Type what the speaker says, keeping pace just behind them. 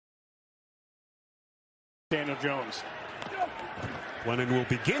Daniel Jones. Glennon will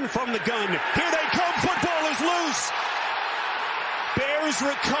begin from the gun. Here they come. Football is loose. Bears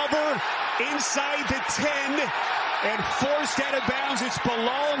recover inside the 10 and forced out of bounds. It's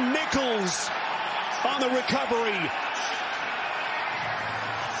Bilal Nichols on the recovery.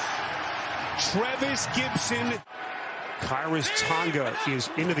 Travis Gibson. Kyrus Tonga is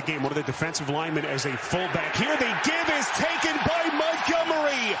into the game. One of the defensive linemen as a fullback. Here the give is taken by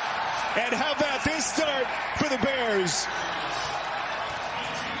Montgomery. And how about this start for the Bears?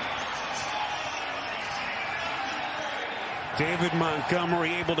 David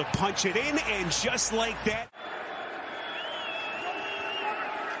Montgomery able to punch it in, and just like that.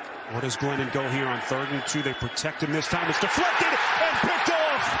 What does Glennon go here on 3rd and 2? They protect him this time. It's deflected and picked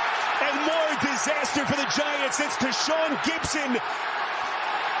off. And more disaster for the Giants. It's Tashawn Gibson.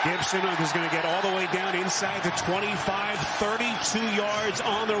 Gibson is going to get all the way down inside the 25, 32 yards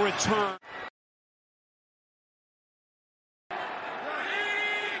on the return.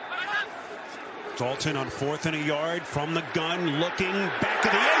 Dalton on 4th and a yard from the gun, looking back to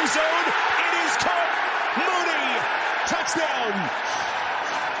the end zone. It is caught. Mooney, touchdown.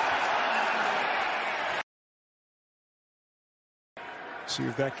 See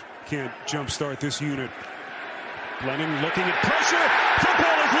if that can't jumpstart this unit. Glennon looking at pressure.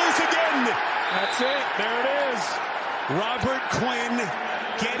 Football is loose again. That's it. There it is. Robert Quinn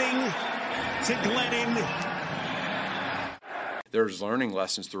getting to Glennon. There's learning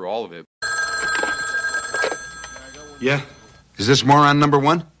lessons through all of it. Yeah? Is this moron number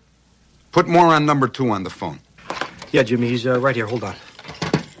 1? Put moron number 2 on the phone. Yeah, Jimmy, he's right here. Hold on.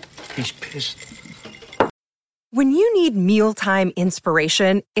 He's pissed. When you need mealtime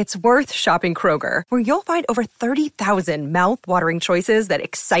inspiration, it's worth shopping Kroger, where you'll find over 30,000 mouth-watering choices that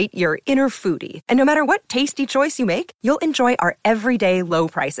excite your inner foodie. And no matter what tasty choice you make, you'll enjoy our everyday low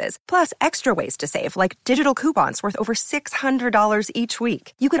prices, plus extra ways to save, like digital coupons worth over $600 each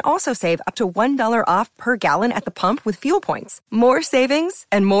week. You can also save up to $1 off per gallon at the pump with fuel points. More savings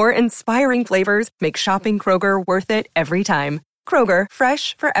and more inspiring flavors make shopping Kroger worth it every time. Kroger,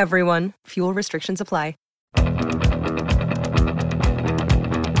 fresh for everyone. Fuel restrictions apply.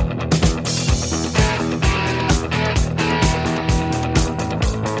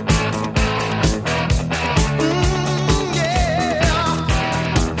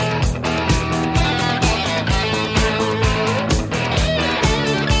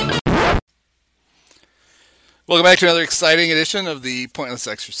 Welcome back to another exciting edition of the Pointless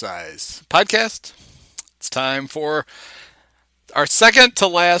Exercise podcast. It's time for our second to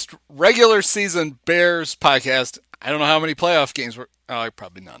last regular season Bears podcast. I don't know how many playoff games were.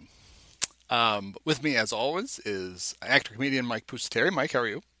 Probably none. With me, as always, is actor-comedian Mike Pusateri. Mike, how are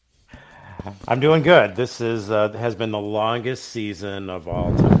you? I'm doing good. This has been the longest season of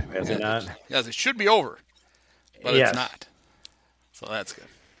all time, has it not? Yes, it should be over, but Yes. it's not. So that's good.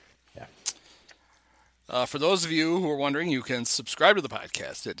 For those of you who are wondering, you can subscribe to the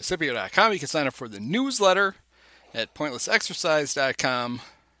podcast at Decipio.com. You can sign up for the newsletter at PointlessExercise.com.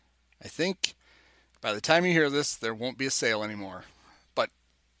 I think by the time you hear this, there won't be a sale anymore. But,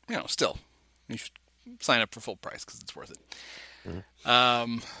 still, you should sign up for full price because it's worth it.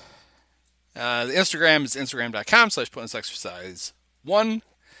 Mm-hmm. The Instagram is Instagram.com/PointlessExercise1.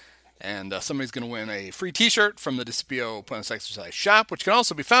 And somebody's going to win a free t-shirt from the Decipio Pointless Exercise shop, which can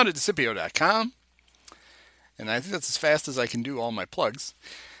also be found at Decipio.com. And I think that's as fast as I can do all my plugs.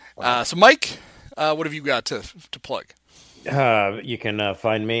 Wow. So, Mike, what have you got to plug? You can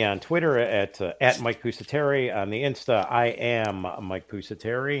find me on Twitter at Mike Pusateri. On the Insta, I am Mike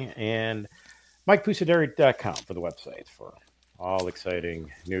Pusateri. And MikePusateri.com for the website for all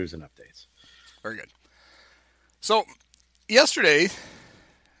exciting news and updates. Very good. So, yesterday,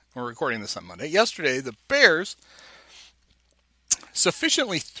 we're recording this on Monday. Yesterday, the Bears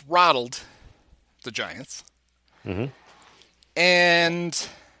sufficiently throttled the Giants. Mm-hmm. And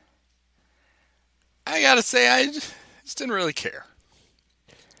I got to say, I just didn't really care.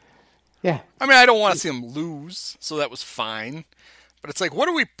 Yeah. I mean, I don't want to see them lose, so that was fine. But it's like, what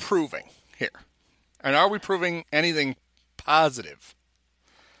are we proving here? And are we proving anything positive?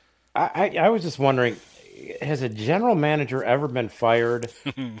 I was just wondering, has a general manager ever been fired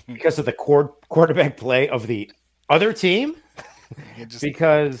because of the quarterback play of the other team?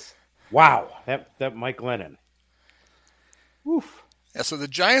 Because, wow, that Mike Glennon. Oof. Yeah, so the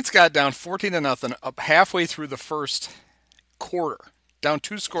Giants got down 14-0 up halfway through the first quarter. Down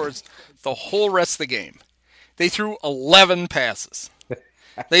 2 scores the whole rest of the game. They threw 11 passes.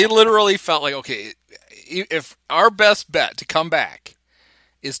 They literally felt like, okay, if our best bet to come back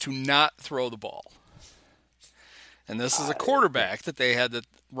is to not throw the ball. And this is a quarterback that they had that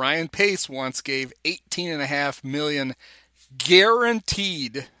Ryan Pace once gave $18.5 million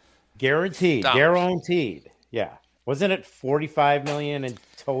guaranteed. Guaranteed. Yeah. Wasn't it $45 million in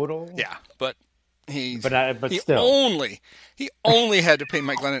total? Yeah, but he only had to pay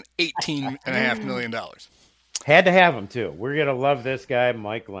Mike Glennon $18.5 million. Had to have him too. We're gonna love this guy,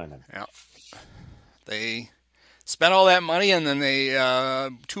 Mike Glennon. Yeah. They spent all that money, and then they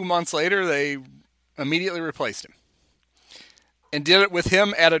 2 months later they immediately replaced him, and did it with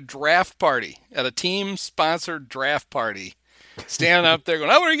him at a draft party, at a team-sponsored draft party, standing up there going,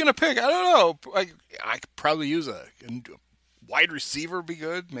 "Oh, what are you going to pick? I don't know. I could probably use a wide receiver, would be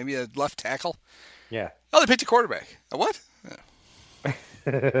good. Maybe a left tackle." Yeah. Oh, they picked a quarterback. A what?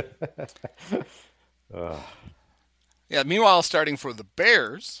 Yeah. Meanwhile, starting for the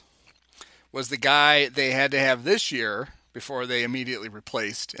Bears was the guy they had to have this year before they immediately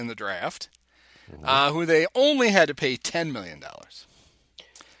replaced in the draft, who they only had to pay $10 million.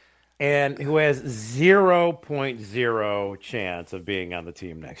 And who has 0.0 chance of being on the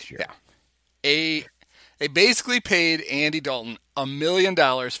team next year. Yeah. They basically paid Andy Dalton $1 million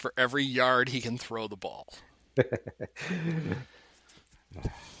for every yard he can throw the ball. I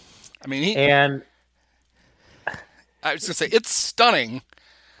mean, I was going to say, it's stunning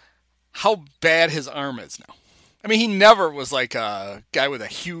how bad his arm is now. I mean, he never was like a guy with a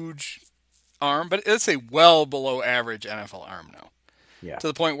huge arm, but it's a well below average NFL arm now. Yeah. To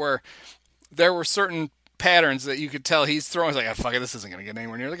the point where there were certain patterns that you could tell he's throwing. He's like, "Oh, fuck it, this isn't going to get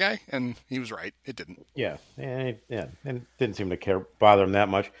anywhere near the guy." And he was right. It didn't. Yeah. And didn't seem to bother him that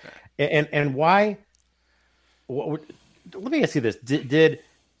much. And why? Let me ask you this. Did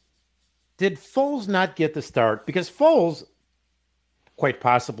Foles not get the start? Because Foles quite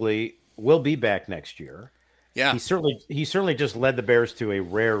possibly will be back next year. Yeah. He certainly just led the Bears to a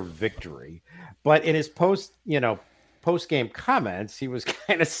rare victory. But in his post-game comments, he was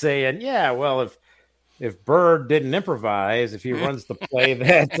kind of saying, "Yeah, well, if Bird didn't improvise, if he runs the play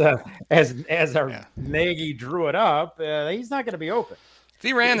that as our Nagy drew it up, he's not going to be open." If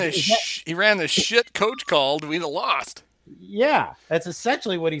he ran the shit coach called, we'd have lost. Yeah, that's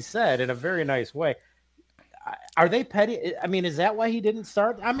essentially what he said in a very nice way. Are they petty? I mean, is that why he didn't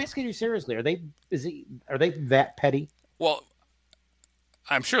start? I'm asking you seriously. Are they that petty? Well,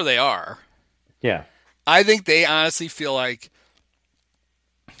 I'm sure they are. Yeah. I think they honestly feel like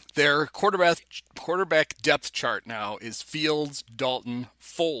their quarterback depth chart now is Fields, Dalton,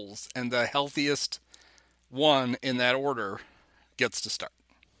 Foles, and the healthiest one in that order gets to start.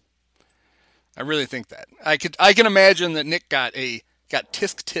 I really think that. I can imagine that Nick got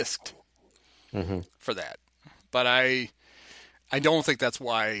tisk-tisked for that. But I don't think that's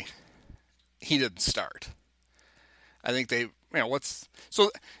why he didn't start. I think they,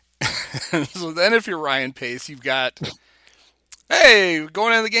 so then if you're Ryan Pace, you've got, hey,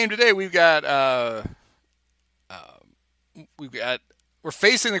 going into the game today, we're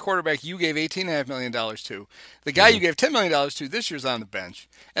facing the quarterback you gave $18.5 million to. The guy you gave $10 million to this year's on the bench.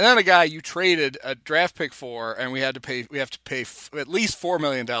 And then a guy you traded a draft pick for, and we have to pay at least $4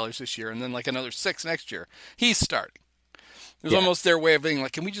 million this year, and then like another $6 million next year. He's starting. It was almost their way of being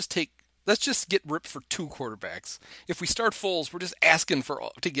like, let's just get ripped for 2 quarterbacks. If we start Foles, we're just asking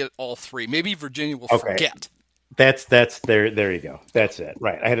to get all 3. Maybe Virginia will forget. That's there you go. That's it.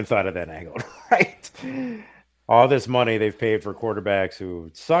 Right. I hadn't thought of that angle. Right. All this money they've paid for quarterbacks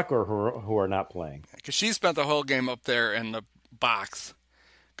who suck or who are not playing. Because she spent the whole game up there in the box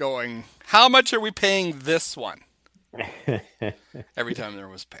going, how much are we paying this one? Every time there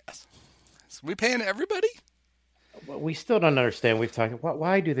was a pass. So we paying everybody? Well, we still don't understand. We've talked about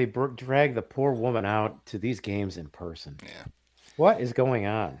why do they drag the poor woman out to these games in person? Yeah. What is going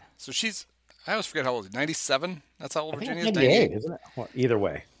on? So I always forget how old 97? That's how old Virginia is? 98, isn't it? Well, either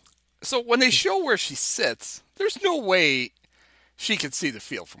way. So when they show where she sits, there's no way she could see the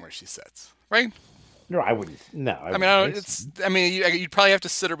field from where she sits, right? No, I wouldn't. No, you'd probably have to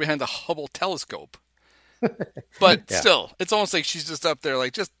sit her behind the Hubble telescope. But still, it's almost like she's just up there,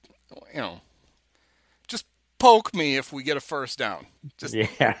 like just poke me if we get a first down. Just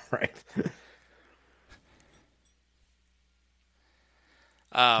right.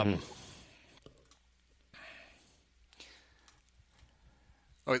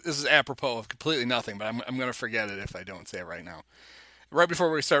 Oh, this is apropos of completely nothing, but I'm going to forget it if I don't say it right now. Right before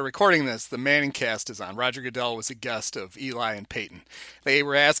we started recording this, the Manning cast is on. Roger Goodell was a guest of Eli and Peyton. They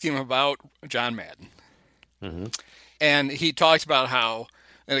were asking him about John Madden. Mm-hmm. And he talked about how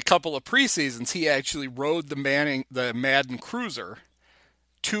in a couple of preseasons, he actually rode the Madden Cruiser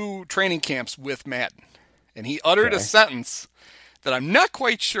to training camps with Madden. And he uttered a sentence that I'm not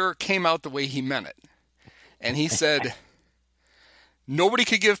quite sure came out the way he meant it. And he said, Nobody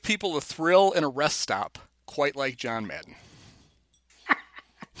could give people a thrill and a rest stop quite like John Madden.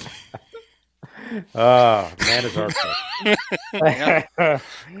 Oh, man is our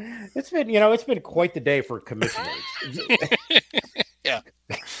It's been quite the day for commissioners. Yeah.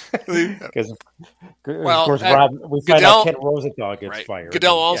 Because, Well, of course, Rob, we find out Ken Rosenthal gets fired.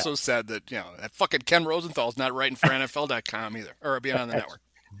 Goodell also said that, that fucking Ken Rosenthal's not writing for NFL.com either, or being on the network.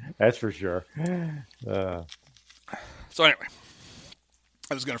 That's for sure. So anyway,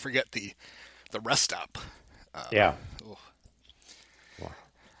 I was going to forget the rest stop. Yeah.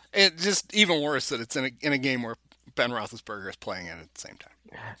 It's just even worse that it's in a game where Ben Roethlisberger is playing in at the same time.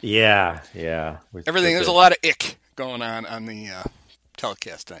 Yeah. There's a lot of ick going on the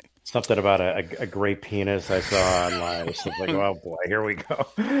telecast tonight. Something about a great penis I saw online. It's like, oh boy, here we go.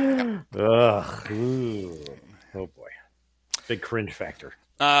 Ugh. Ooh. Oh boy. Big cringe factor.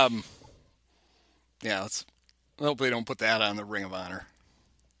 Yeah, hopefully they don't put that on the Ring of Honor.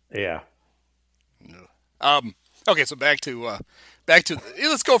 Yeah. Okay, so back to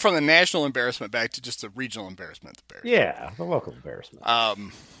let's go from the national embarrassment back to just the regional embarrassment. The Bears. Yeah, the local embarrassment.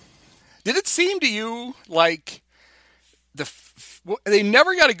 Did it seem to you like they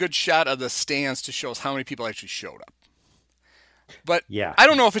never got a good shot of the stands to show us how many people actually showed up? But yeah, I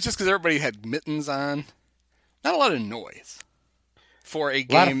don't know if it's just because everybody had mittens on. Not a lot of noise for a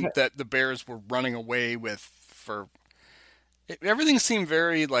game that the Bears were running away with. Everything seemed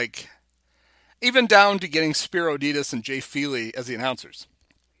very like. Even down to getting Spiro Ditas and Jay Feely as the announcers.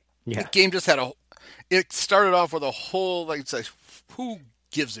 Yeah. The game just had it started off with a whole, like, it's like, who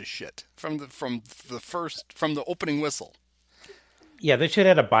gives a shit from the opening whistle. Yeah, they should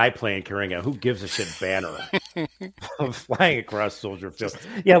have had a biplane carrying a "Who gives a shit" banner flying across Soldier Field.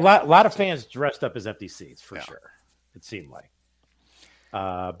 Yeah, a lot of fans dressed up as empty seats for sure. It seemed like.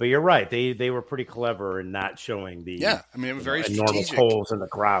 But you're right. They were pretty clever in not showing the very enormous holes in the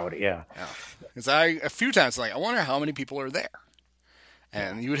crowd. Yeah. Because a few times I wonder how many people are there,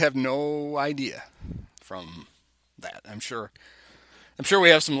 and you would have no idea from that. I'm sure we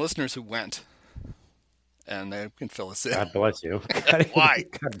have some listeners who went, and they can fill us in. God bless you. Why?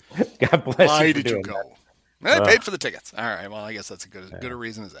 God bless you. Why did you go? Well, they paid for the tickets. All right. Well, I guess that's good a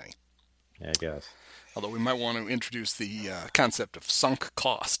reason as any. Yeah, I guess. Although we might want to introduce the concept of sunk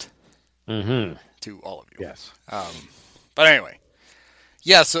cost to all of you. Yes. But anyway,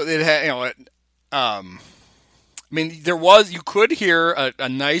 yeah. So it had, you could hear a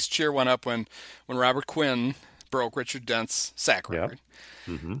nice cheer went up when Robert Quinn broke Richard Dent's sack record.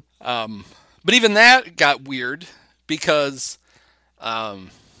 Yep. Mm-hmm. But even that got weird because,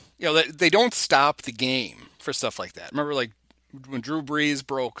 they don't stop the game for stuff like that. Remember, like, when Drew Brees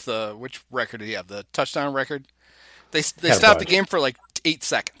broke which record did he have? The touchdown record? They stopped the game for like 8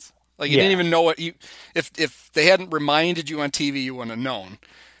 seconds. Like you didn't even know what if they hadn't reminded you on TV, you wouldn't have known.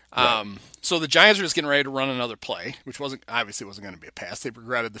 Right. So the Giants were just getting ready to run another play, which wasn't going to be a pass. They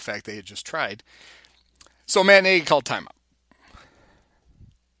regretted the fact they had just tried. So Matt Nagy called timeout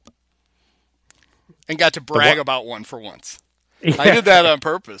and got to brag about one for once. Yeah. I did that on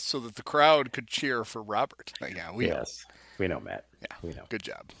purpose so that the crowd could cheer for Robert. Yes. We know, Matt. Yeah, we know. Good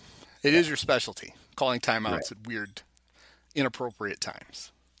job. It is your specialty, calling timeouts at weird, inappropriate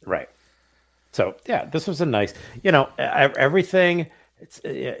times. Right. So, yeah, this was a nice, everything,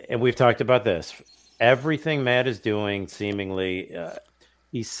 and we've talked about this, everything Matt is doing, seemingly,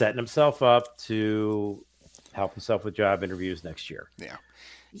 he's setting himself up to help himself with job interviews next year. Yeah.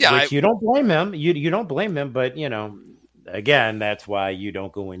 Yeah. You don't blame him. You don't blame him, but, again, that's why you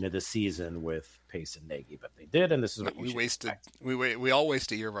don't go into the season with Pace and Nagy, but they did, and this is what we wasted. We all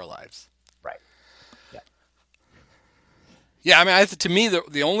waste a year of our lives. Right. Yeah. Yeah. To me,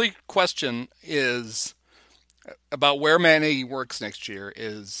 the only question is about where Matt Nagy works next year.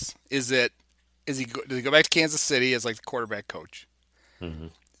 Does he go back to Kansas City as like the quarterback coach? Mm-hmm.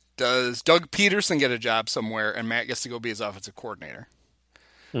 Does Doug Peterson get a job somewhere and Matt gets to go be his offensive coordinator?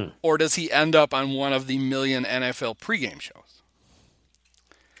 Or does he end up on one of the million NFL pregame shows?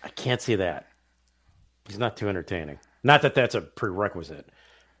 I can't see that. He's not too entertaining. Not that that's a prerequisite,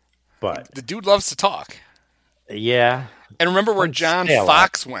 but the dude loves to talk. Yeah. And remember where John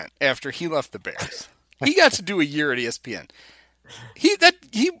Fox went after he left the Bears? He got to do a year at ESPN.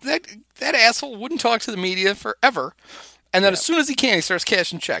 That asshole wouldn't talk to the media forever, and then as soon as he can, he starts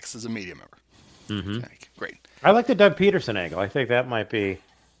cashing checks as a media member. Mm-hmm. Great. I like the Doug Peterson angle. I think that might be.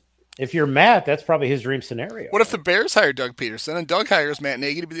 If you're Matt, that's probably his dream scenario. What if the Bears hire Doug Peterson and Doug hires Matt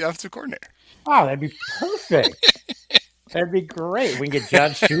Nagy to be the offensive coordinator? Oh, that'd be perfect. That'd be great. We can get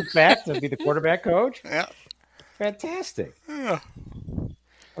John Shute back to be the quarterback coach. Yeah. Fantastic. Yeah.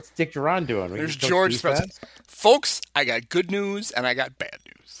 What's Dick Duran doing? There's George Spencer. Folks, I got good news and I got bad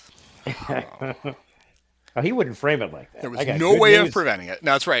news. Oh, he wouldn't frame it like that. There was no way of preventing it.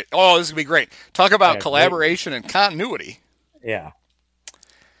 No, that's right. Oh, this is going to be great. Talk about collaboration and continuity. Yeah.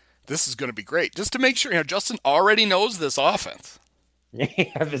 This is going to be great. Just to make sure, Justin already knows this offense.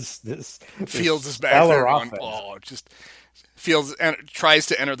 Yeah, this Fields is back there going, just Fields tries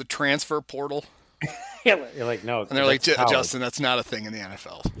to enter the transfer portal. You're like, no. And they're like, Justin, that's not a thing in the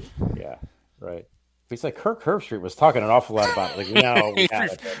NFL. Yeah, right. He's like, Kirk Herbstreit was talking an awful lot about it. Like, no, he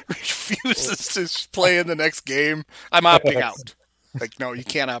refuses to play in the next game. I'm opting out. Like, no, you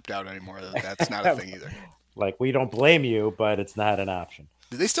can't opt out anymore. That's not a thing either. Like, we don't blame you, but it's not an option.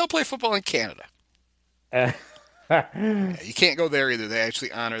 Do they still play football in Canada? Yeah, you can't go there either. They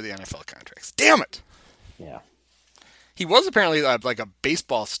actually honor the NFL contracts. Damn it. Yeah. He was apparently like a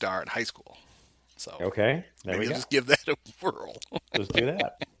baseball star in high school. So okay, there we go. Just give that a whirl. Just do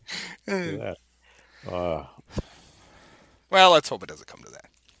that. Do that. Well, let's hope it doesn't come to that.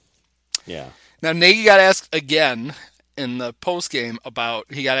 Yeah. Now, Nagy got asked again in the post game about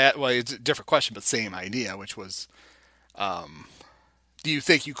it's a different question, but same idea, which was, do you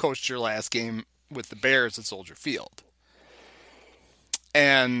think you coached your last game with the Bears at Soldier Field?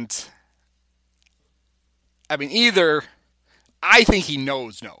 And I mean, either I think he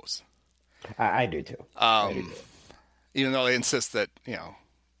knows. I do too. Even though they insist that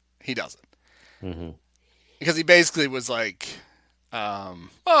he doesn't. Mm-hmm. Because he basically was like, I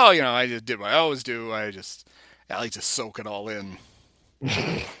just did what I always do. I like to soak it all in.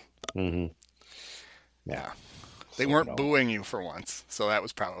 Mm-hmm. Yeah. They weren't booing you for once, so that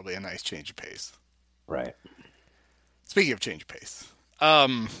was probably a nice change of pace. Right. Speaking of change of pace.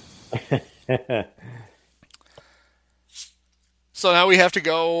 So now we have to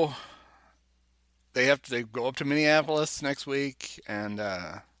go. They go up to Minneapolis next week, and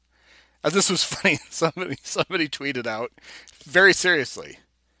this was funny. Somebody tweeted out very seriously.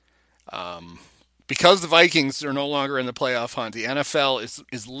 Because the Vikings are no longer in the playoff hunt, the NFL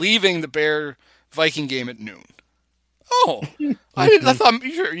is leaving the Bear-Viking game at noon. Oh, I thought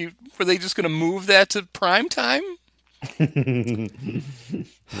were they just going to move that to prime time?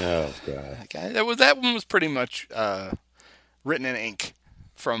 Oh God, that one was pretty much written in ink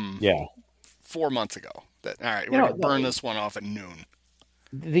from 4 months ago. That all right, we're going to burn this one off at noon.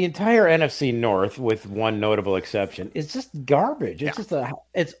 The entire NFC North, with one notable exception, is just garbage. It's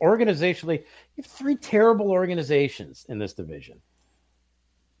it's organizationally. You have 3 terrible organizations in this division,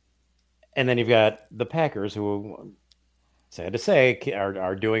 and then you've got the Packers, who, sad to say,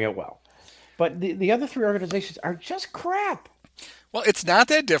 are doing it well. But the other 3 organizations are just crap. Well, it's not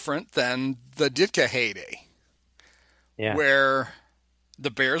that different than the Ditka heyday, where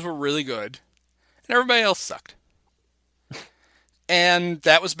the Bears were really good and everybody else sucked. And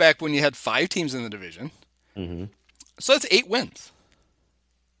that was back when you had 5 teams in the division. Mm-hmm. So that's 8 wins.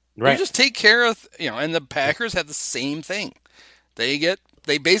 Right. You just take care of, and the Packers had the same thing. They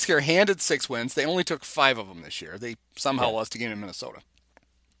basically are handed 6 wins. They only took 5 of them this year. They somehow lost a game in Minnesota.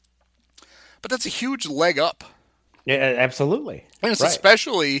 But that's a huge leg up. Yeah, absolutely. And it's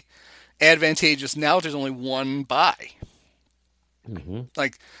especially advantageous now that there's only 1 bye. Mm-hmm.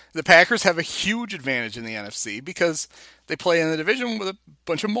 Like, the Packers have a huge advantage in the NFC because they play in the division with a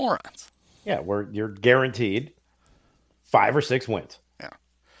bunch of morons. Yeah, where you're guaranteed 5 or 6 wins. Yeah.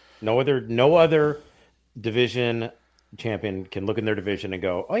 No other division champion can look in their division and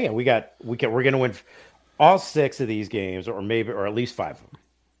go, "Oh yeah, we're going to win all 6 of these games, or at least 5 of them."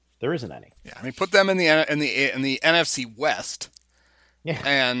 There isn't any. Yeah, I mean, put them in the NFC West. Yeah,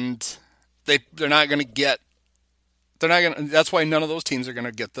 and they're not going to get. They're not going. That's why none of those teams are going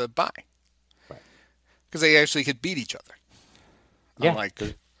to get the bye, right? Because they actually could beat each other. Yeah.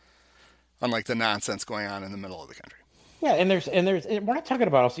 Unlike the nonsense going on in the middle of the country. Yeah, and we're not talking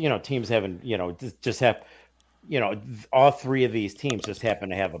about teams having just have all 3 of these teams just happen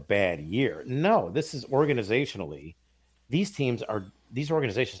to have a bad year. No, this is organizationally, these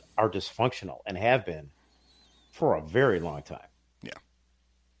organizations are dysfunctional and have been for a very long time. Yeah.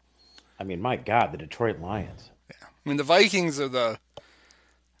 I mean, my God, the Detroit Lions. Yeah. I mean, the Vikings of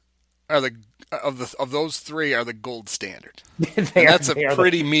those 3 are the gold standard. That's a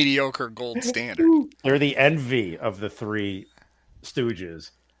pretty mediocre gold standard. They're the envy of the 3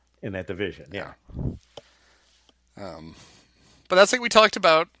 stooges in that division. Yeah. But that's like we talked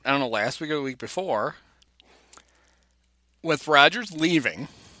about, I don't know, last week or the week before. With Rodgers leaving,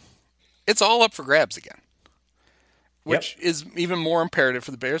 it's all up for grabs again. Which is even more imperative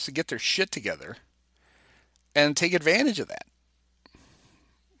for the Bears to get their shit together and take advantage of that.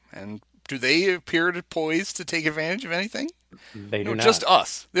 And do they appear poised to take advantage of anything? They do not. Just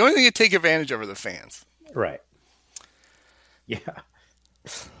us. The only thing you take advantage of are the fans. Right. Yeah.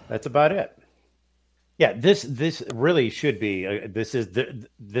 That's about it. Yeah, this really should be. This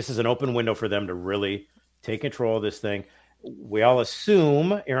is an open window for them to really take control of this thing. We all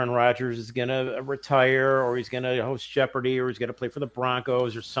assume Aaron Rodgers is going to retire, or he's going to host Jeopardy, or he's going to play for the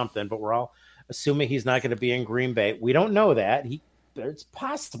Broncos or something. But we're all assuming he's not going to be in Green Bay. We don't know that. It's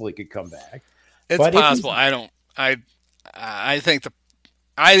possible he could come back. It's possible. I think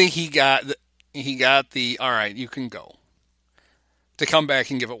he got the all right. You can go to come back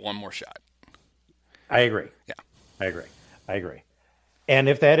and give it one more shot. I agree. Yeah, I agree. And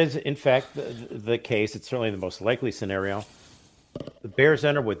if that is, in fact, the case, it's certainly the most likely scenario. The Bears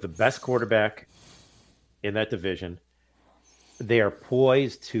enter with the best quarterback in that division. They are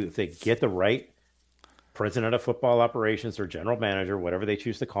poised to, if they get the right president of football operations or general manager, whatever they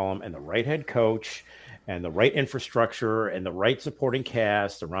choose to call him, and the right head coach and the right infrastructure and the right supporting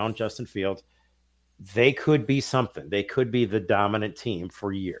cast around Justin Fields, they could be something. They could be the dominant team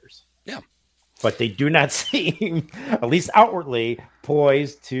for years. Yeah. But they do not seem, at least outwardly,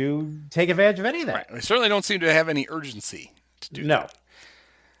 poised to take advantage of any of that. Right. They certainly don't seem to have any urgency to do that.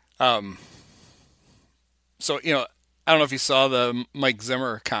 So, I don't know if you saw the Mike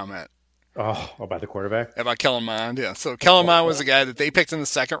Zimmer comment. Oh, about the quarterback? About Kellen Mond, yeah. So Kellen Mond was the guy that they picked in the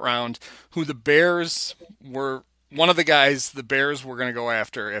second round, who the Bears were one of the guys the Bears were going to go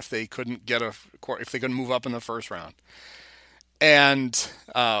after if they couldn't move up in the first round. And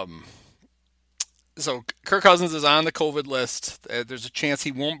so Kirk Cousins is on the COVID list. There's a chance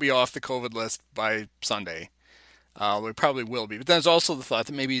he won't be off the COVID list by Sunday. He probably will be. But then there's also the thought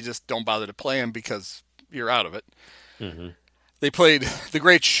that maybe you just don't bother to play him because you're out of it. Mm-hmm. They played the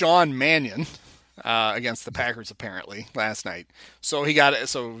great Sean Mannion against the Packers apparently last night. So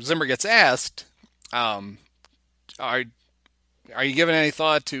Zimmer gets asked, are you giving any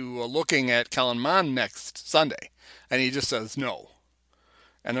thought to looking at Kellen Mond next Sunday? And he just says no.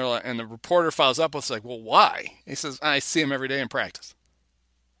 And the reporter follows up with like, well, why? He says, I see him every day in practice.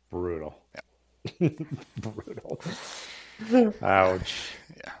 Brutal. Yeah. Brutal. Ouch.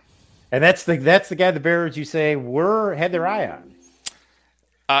 Yeah. And that's the guy the Bears you say had their eye on.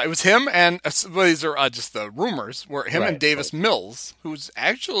 It was him, and these are just the rumors, were him and Davis Mills, who's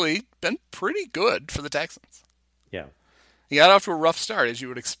actually been pretty good for the Texans. Yeah. He got off to a rough start, as you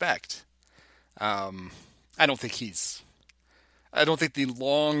would expect. I don't think the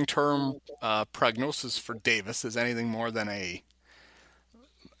long-term prognosis for Davis is anything more than a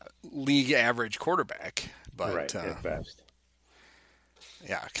league average quarterback. But, at best.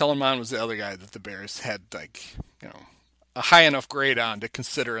 Yeah, Kellen Mond was the other guy that the Bears had, a high enough grade on to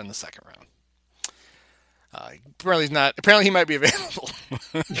consider in the second round. Apparently he might be available.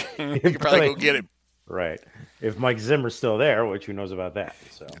 You could probably go get him. Right. If Mike Zimmer's still there, which who knows about that.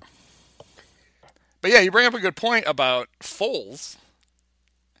 So. Yeah. But yeah, you bring up a good point about Foles.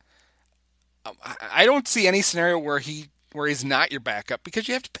 I don't see any scenario where he's not your backup because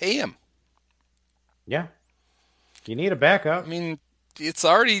you have to pay him. Yeah. You need a backup. I mean, we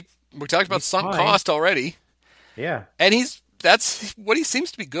talked about sunk cost already. Yeah. And that's what he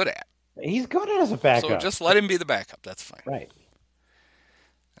seems to be good at. He's good as a backup. So just let him be the backup. That's fine. Right.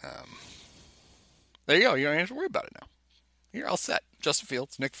 There you go. You don't have to worry about it now. You're all set. Justin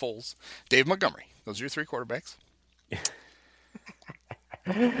Fields, Nick Foles, Dave Montgomery. Those are your three quarterbacks.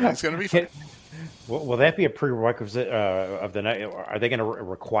 It's going to be fun. Will that be a prerequisite of the next? Are they going to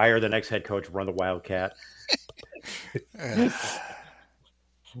require the next head coach run the Wildcat? In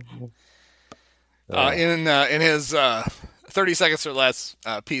his 30 seconds or less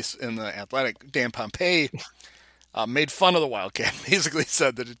piece in the Athletic, Dan Pompei made fun of the Wildcat. Basically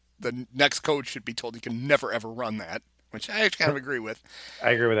said that the next coach should be told he can never ever run that, which I actually kind of agree with.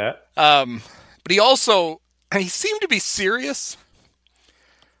 I agree with that. But he seemed to be serious,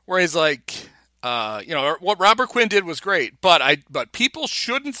 where he's like, what Robert Quinn did was great, but people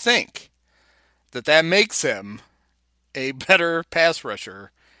shouldn't think that makes him a better pass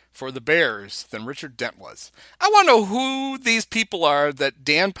rusher for the Bears than Richard Dent was. I want to know who these people are that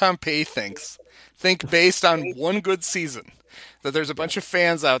Dan Pompei think based on one good season, that there's a bunch of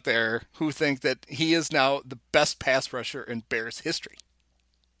fans out there who think that he is now the best pass rusher in Bears history.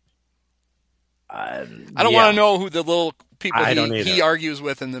 I don't want to know who the little people he argues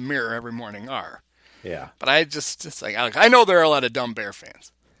with in the mirror every morning are. Yeah. But I know there are a lot of dumb Bear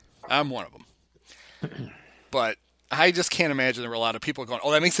fans. I'm one of them. But I just can't imagine there were a lot of people going,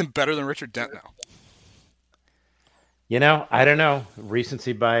 oh, that makes him better than Richard Dent now. I don't know.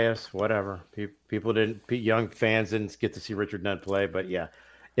 Recency bias, whatever. Young fans didn't get to see Richard Dent play, but yeah.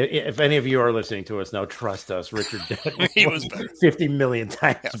 If any of you are listening to us now, trust us. Richard Denton He was better. 50 million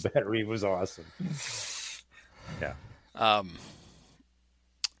times better. He was awesome. Yeah.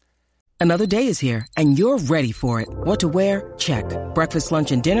 Another day is here, and you're ready for it. What to wear? Check. Breakfast,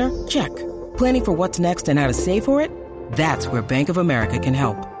 lunch, and dinner? Check. Planning for what's next and how to save for it? That's where Bank of America can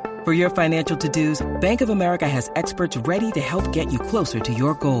help. For your financial to-dos, Bank of America has experts ready to help get you closer to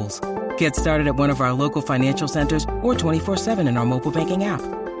your goals. Get started at one of our local financial centers or 24/7 in our mobile banking app.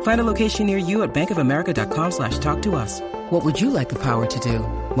 Find a location near you at bankofamerica.com/talktous. What would you like the power to do?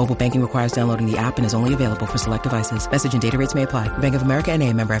 Mobile banking requires downloading the app and is only available for select devices. Message and data rates may apply. Bank of America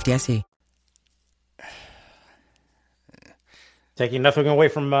N.A., member FDIC. Taking nothing away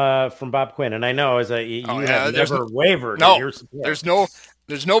from Bob Quinn, and I know you have never wavered. No, in your support.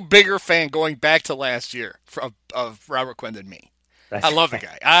 there's no bigger fan going back to last year of Robert Quinn than me. I love the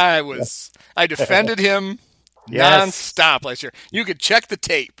guy. I defended him nonstop last year. You could check the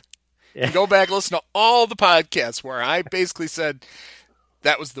tape. And go back and listen to all the podcasts where I basically said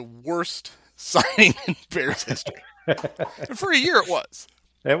that was the worst signing in Bears history. And for a year it was.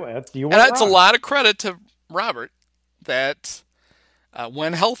 And that's a lot of credit to Robert that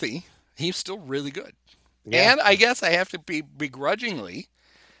when healthy, he's still really good. Yeah. And I guess I have to begrudgingly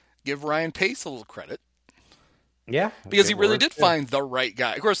give Ryan Pace a little credit. Yeah. Because he really did find the right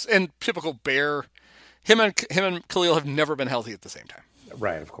guy. Of course, in typical Bear, him and Khalil have never been healthy at the same time.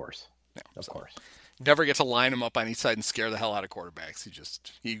 Right, of course. Yeah, of course. Never get to line them up on each side and scare the hell out of quarterbacks.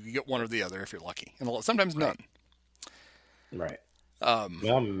 You get one or the other if you're lucky. And sometimes none. Right.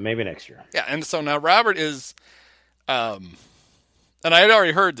 Well, maybe next year. Yeah, and so now Robert is and I had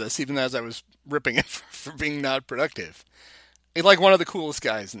already heard this, even as I was ripping it for being not productive. He's like one of the coolest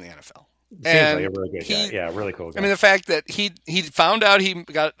guys in the NFL. Seems like a really good guy. Yeah, really cool guy. I mean, the fact that he found out he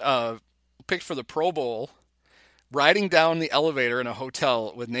got picked for the Pro Bowl riding down the elevator in a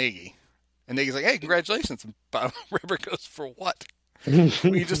hotel with Nagy. And Nagy's like, hey, congratulations. And Bob Robert goes, for what?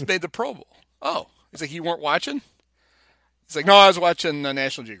 We just made the Pro Bowl. Oh. He's like, you weren't watching? He's like, no, I was watching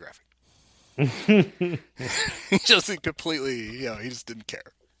National Geographic. He just completely, he just didn't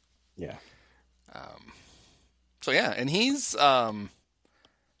care. Yeah. So, yeah, and he's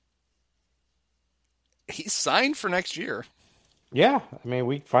signed for next year. Yeah. I mean,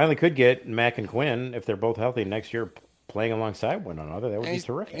 we finally could get Mac and Quinn, if they're both healthy, next year playing alongside one another. That would be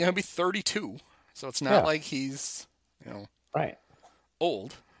terrific. He'll be 32, so it's not like he's, right,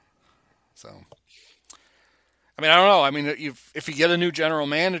 old. So, I mean, I don't know. I mean, if you get a new general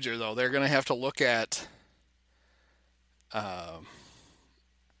manager, though, they're going to have to look at.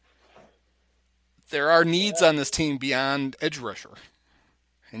 There are needs on this team beyond edge rusher,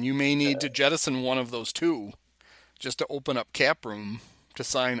 and you may need to jettison one of those two, just to open up cap room to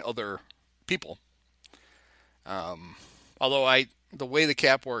sign other people. Although the way the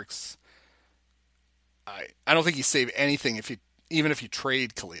cap works, I don't think you save anything even if you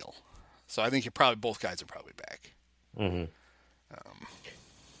trade Khalil. So I think both guys are probably back. Mm-hmm.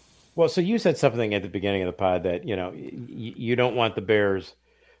 Well, so you said something at the beginning of the pod that you don't want the Bears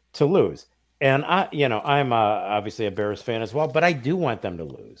to lose, and I'm obviously a Bears fan as well, but I do want them to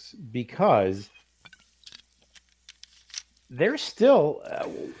lose because there's still a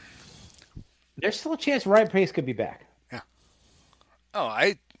chance Ryan Pace could be back. Yeah.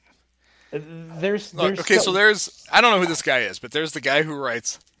 Oh, there's okay. So there's I don't know who this guy is, but there's the guy who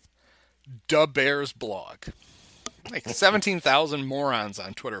writes the Bears blog. Like 17,000 morons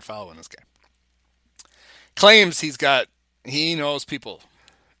on Twitter following this guy. Claims he knows people,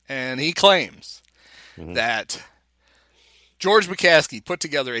 and he claims that George McCaskey put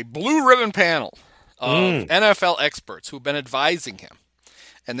together a blue ribbon panel of NFL experts who've been advising him.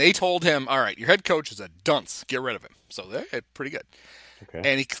 And they told him, all right, your head coach is a dunce. Get rid of him. So they're pretty good. Okay.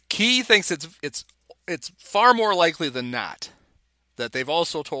 And he thinks it's far more likely than not that they've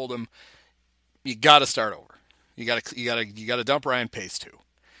also told him, you got to start over. You got to dump Ryan Pace too.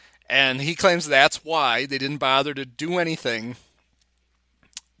 And he claims that's why they didn't bother to do anything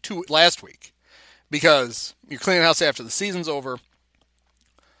last week, because you're cleaning house after the season's over.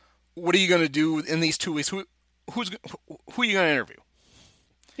 What are you going to do in these 2 weeks? Who are you going to interview?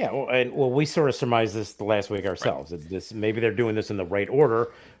 Yeah, well, we sort of surmised this the last week ourselves. Right. Maybe they're doing this in the right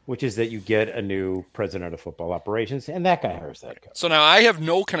order, which is that you get a new president of football operations, and that guy hires that coach. So now I have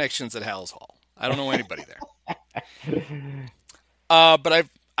no connections at Hal's Hall. I don't know anybody there. But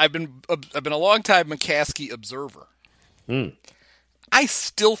I've been a long time McCaskey observer. I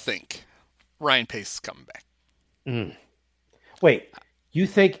still think Ryan Pace is coming back. Wait, you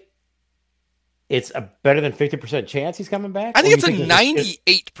think it's a better than 50% chance he's coming back? I think it's a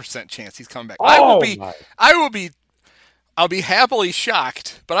 98% chance he's coming back. Oh, I will be I'll be happily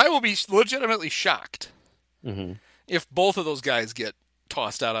shocked, but I will be legitimately shocked if both of those guys get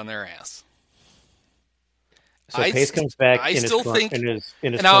tossed out on their ass. So Pace comes back. I still think in his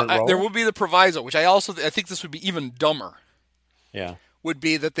current role? there will be the proviso, which I think this would be even dumber. Yeah, would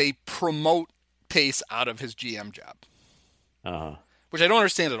be that they promote Pace out of his GM job, which I don't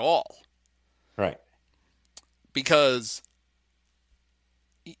understand at all. Right, because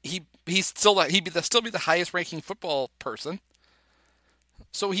he'd still be the highest ranking football person.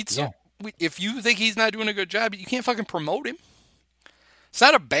 So if you think he's not doing a good job, you can't fucking promote him. It's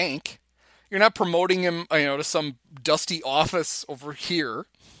not a bank. You're not promoting him, to some dusty office over here.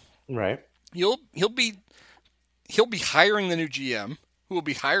 Right. He'll be hiring the new GM, who will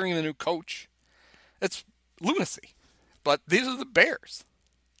be hiring the new coach. It's lunacy. But these are the Bears.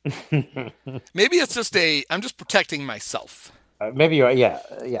 Maybe it's just I'm just protecting myself. Maybe you are, yeah.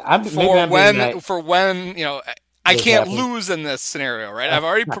 For when I can't lose in this scenario, right? I've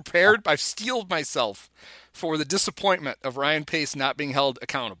already prepared. I've steeled myself for the disappointment of Ryan Pace not being held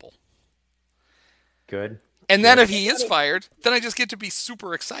accountable. Good. And then if he is fired, then I just get to be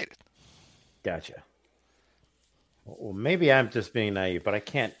super excited. Gotcha. Well, maybe I'm just being naive, but I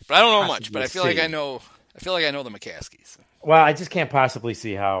can't. But I don't know much. But I feel like I know. I feel like I know the McCaskies. Well, I just can't possibly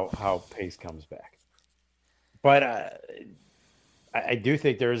see how Pace comes back. But I do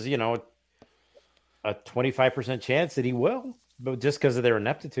think there's a 25% chance that he will, but just because of their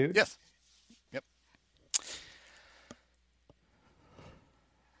ineptitude. Yes. Yep.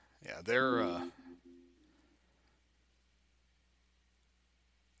 Yeah, they're.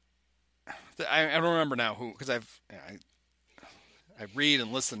 I don't remember now who, because I read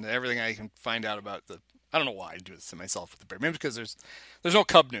and listen to everything I can find out about the. I don't know why I do this to myself with the Bears. Maybe because there's no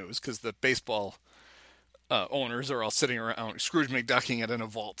Cub news, because the baseball owners are all sitting around Scrooge McDucking it in a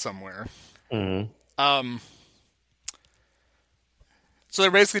vault somewhere. Mm-hmm. So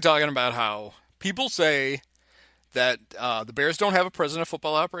they're basically talking about how people say that the Bears don't have a president of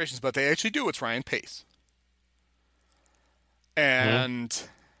football operations, but they actually do. It's Ryan Pace, and.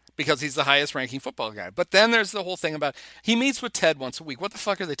 Because he's the highest ranking football guy. But then there's the whole thing about he meets with Ted once a week. What the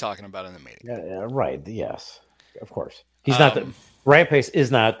fuck are they talking about in the meeting? Yeah, right. Yes, of course. He's not Ryan Pace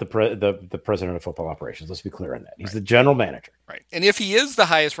is not the president of football operations. Let's be clear on that. He's the general manager. Right. And if he is the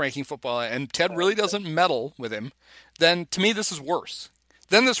highest ranking football and Ted really doesn't meddle with him, then to me this is worse.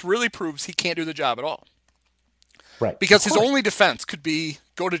 Then this really proves he can't do the job at all. Right. Because his only defense could be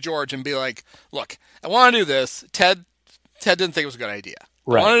go to George and be like, look, I want to do this. Ted didn't think it was a good idea.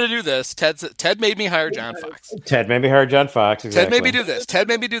 Right. I wanted to do this. Ted made me hire John Fox. Ted made me hire John Fox. Exactly. Ted made me do this. Ted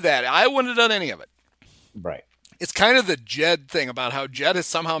made me do that. I wouldn't have done any of it. Right. It's kind of the Jed thing about how Jed has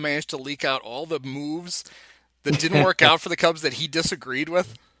somehow managed to leak out all the moves that didn't work out for the Cubs that he disagreed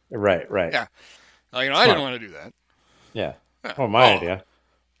with. Right. Yeah. I didn't want to do that. Yeah. Oh, my idea.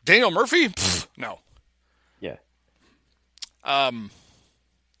 Daniel Murphy? Pfft, no. Yeah.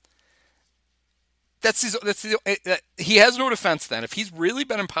 He has no defense then. If he's really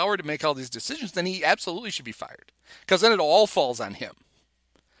been empowered to make all these decisions, then he absolutely should be fired. Because then it all falls on him.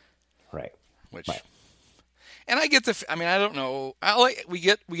 Right. And I get I don't know. We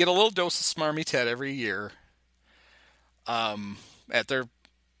get a little dose of Smarmy Ted every year at their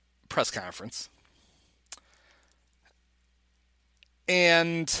press conference.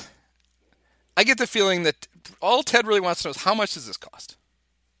 And I get the feeling that all Ted really wants to know is how much does this cost?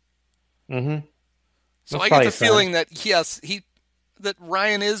 Mm-hmm. So I get the feeling that that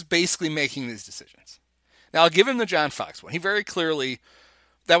Ryan is basically making these decisions. Now I'll give him the John Fox one. He very clearly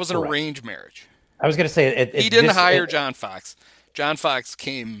that was an arranged marriage. I was going to say he didn't hire John Fox. John Fox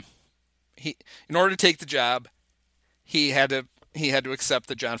came. In order to take the job, he had to accept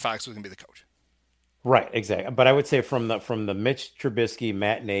that John Fox was going to be the coach. Right, exactly. But I would say from the Mitch Trubisky,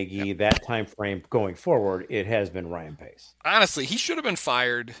 Matt Nagy, that time frame going forward, it has been Ryan Pace. Honestly, he should have been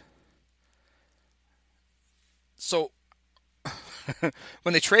fired. So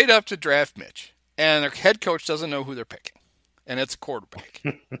when they trade up to draft Mitch and their head coach doesn't know who they're picking, and it's a quarterback,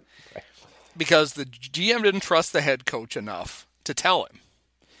 right. Because the GM didn't trust the head coach enough to tell him,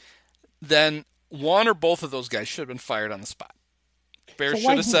 then one or both of those guys should have been fired on the spot. Bears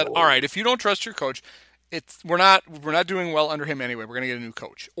should have said, all right, if you don't trust your coach, we're not doing well under him anyway. We're going to get a new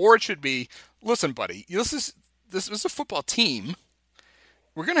coach. Or it should be, listen, buddy, this is a football team.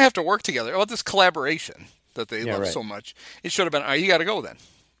 We're going to have to work together. About this collaboration that they love so much. It should have been, all right, you got to go then.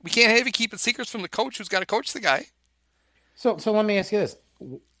 We can't have you keeping secrets from the coach who's got to coach the guy. So let me ask you this.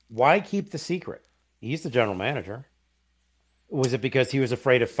 Why keep the secret? He's the general manager. Was it because he was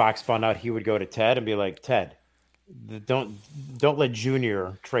afraid if Fox found out he would go to Ted and be like, Ted, don't let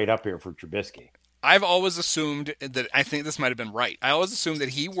Junior trade up here for Trubisky? I've always assumed that, I think this might have been right. I always assumed that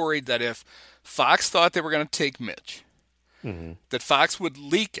he worried that if Fox thought they were going to take Mitch, that Fox would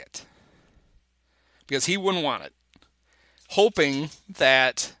leak it because he wouldn't want it, hoping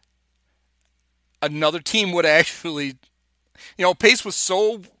that another team would actually, Pace was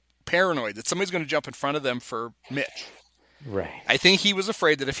so paranoid that somebody's going to jump in front of them for Mitch. Right. I think he was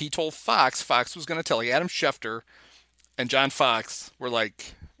afraid that if he told Fox, Fox was going to tell, like Adam Schefter and John Fox were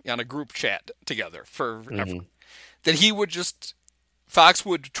like on a group chat together forever, that he would Fox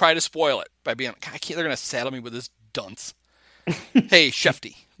would try to spoil it by being like, they're going to saddle me with this dunce. Hey,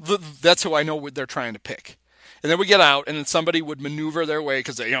 Shefty, that's who I know they're trying to pick. And then we get out, and then somebody would maneuver their way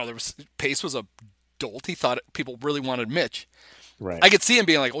because Pace was a dolt. He thought people really wanted Mitch. Right. I could see him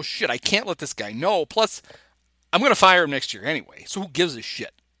being like, "Oh shit, I can't let this guy know." Plus, I'm going to fire him next year anyway. So who gives a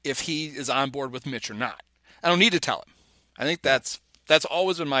shit if he is on board with Mitch or not? I don't need to tell him. I think that's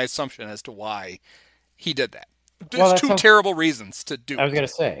always been my assumption as to why he did that. There's two terrible reasons to do it. I was going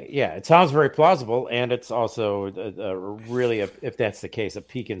to say, yeah, it sounds very plausible, and it's also really, if that's the case, a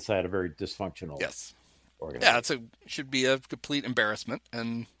peek inside a very dysfunctional organization. Yeah, should be a complete embarrassment,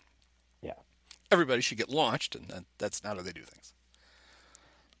 and everybody should get launched, and that's not how they do things.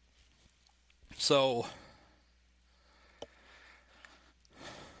 So,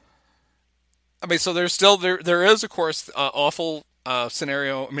 so there's still there is, of course, awful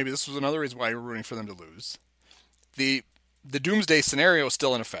scenario. Maybe this was another reason why you're rooting for them to lose. The doomsday scenario is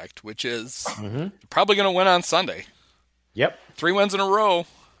still in effect, which is probably going to win on Sunday. Yep. 3 wins in a row.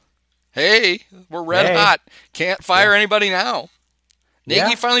 Hey, we're red hot. Can't fire anybody now.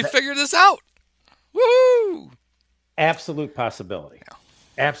 Nagy finally figured this out. Woo! Absolute possibility. Yeah.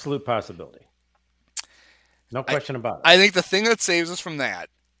 Absolute possibility. No question about it. I think the thing that saves us from that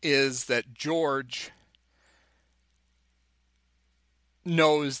is that George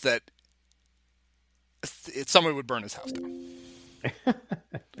knows that somebody would burn his house down.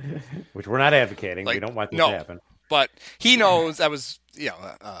 Which we're not advocating. We don't want this to happen. But he knows that was, a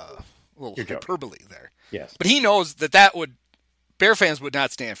little hyperbole there. Yes. But he knows that would, Bear fans would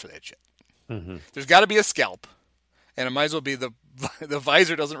not stand for that shit. There's got to be a scalp, and it might as well be the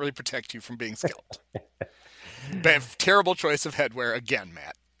visor doesn't really protect you from being scalped. Terrible choice of headwear again,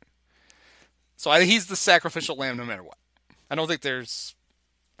 Matt. So I think he's the sacrificial lamb no matter what. I don't think there's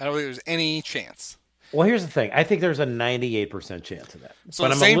any chance. Well, here's the thing. I think there's a 98% chance of that. So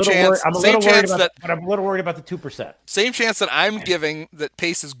but I'm a little worried about the 2%. Same chance that I'm giving that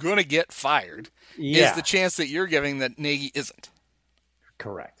Pace is going to get fired is the chance that you're giving that Nagy isn't.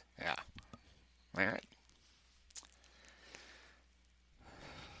 Correct. Yeah. All right.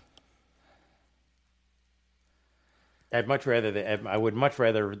 I would much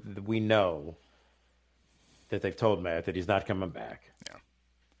rather we know that they've told Matt that he's not coming back. Yeah.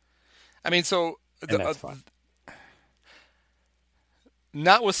 I mean, so that's fine.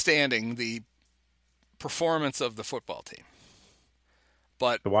 Notwithstanding the performance of the football team,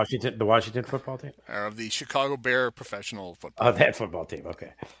 but the Washington football team, or of the Chicago Bear professional football. Oh, that football team.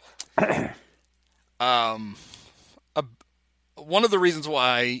 Okay. One of the reasons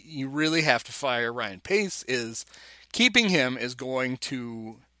why you really have to fire Ryan Pace is keeping him is going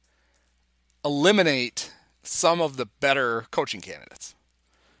to eliminate some of the better coaching candidates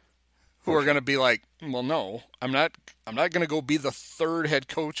who are going to be like, well, no, I'm not going to go be the third head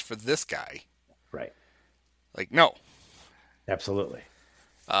coach for this guy. Right. Like, no. Absolutely.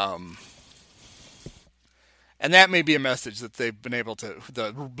 And that may be a message that they've been able to,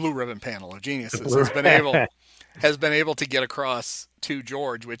 the Blue Ribbon panel of geniuses has been able to get across to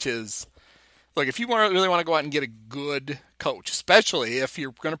George, which is, look, if you really want to go out and get a good coach, especially if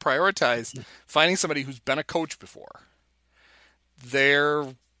you're going to prioritize finding somebody who's been a coach before, they're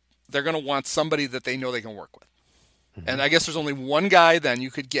going to want somebody that they know they can work with. Mm-hmm. And I guess there's only one guy then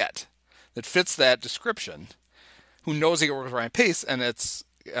you could get that fits that description who knows he can work with Ryan Pace, and it's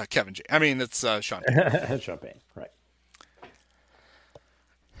Sean Payne. Sean Payne, right.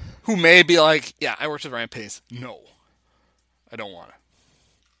 Who may be like, yeah, I worked with Ryan Pace. No, I don't want to.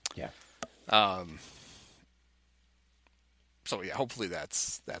 Yeah. So yeah, hopefully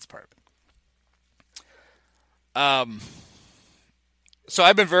that's part of it. So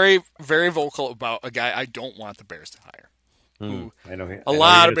I've been very, very vocal about a guy I don't want the Bears to hire. I know a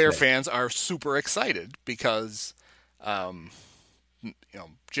lot of Bear fans are super excited because, Jim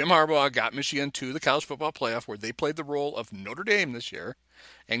Harbaugh got Michigan to the college football playoff where they played the role of Notre Dame this year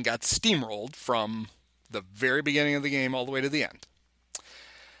and got steamrolled from the very beginning of the game all the way to the end.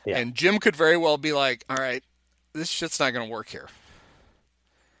 Yeah. And Jim could very well be like, all right, this shit's not going to work here.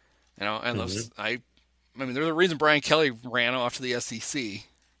 And there's a reason Brian Kelly ran off to the SEC.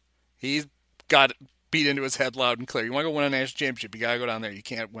 He's got beat into his head loud and clear. You want to go win a national championship, you got to go down there. You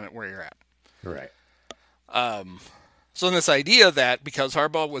can't win it where you're at. Right. So in this idea that because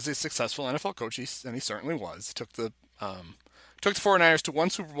Harbaugh was a successful NFL coach, and he certainly was, took the 49ers to one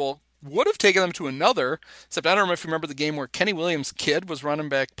Super Bowl, would have taken them to another, except I don't know if you remember the game where Kenny Williams' kid was running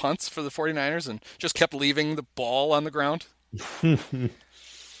back punts for the 49ers and just kept leaving the ball on the ground.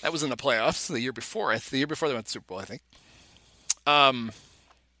 That was in the playoffs the year before they went to the Super Bowl, I think.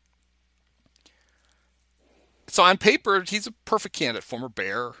 So on paper, he's a perfect candidate. Former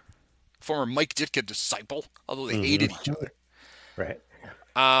Bear, former Mike Ditka disciple, although they hated each other. Right.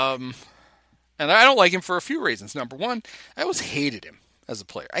 And I don't like him for a few reasons. Number one, I always hated him as a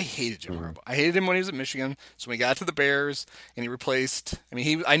player. I hated Jim Harbaugh. I hated him when he was at Michigan. So when he got to the Bears and he replaced,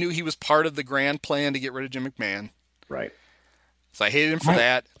 I knew he was part of the grand plan to get rid of Jim McMahon. Right. So I hated him for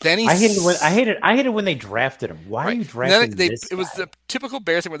that. Then I hated when they drafted him. Why are you drafting this guy? It was the typical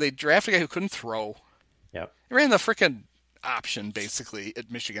Bears thing where they drafted a guy who couldn't throw. Yep. He ran the freaking option basically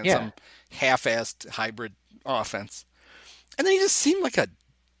at Michigan, some half-assed hybrid offense, and then he just seemed like a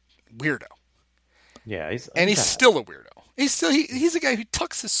weirdo. Yeah, he's still a weirdo. He's a guy who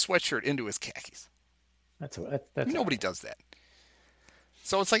tucks his sweatshirt into his khakis. That's nobody does that.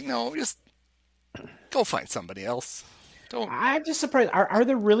 So it's like, no, just go find somebody else. I'm just surprised. Are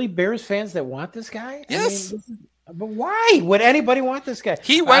there really Bears fans that want this guy? Yes. But why would anybody want this guy?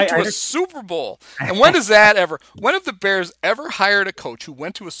 He went to a Super Bowl. And when have the Bears ever hired a coach who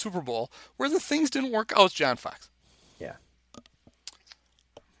went to a Super Bowl where the things didn't work out? John Fox. Yeah.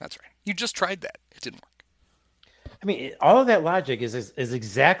 That's right. You just tried that. It didn't work. I mean, all of that logic is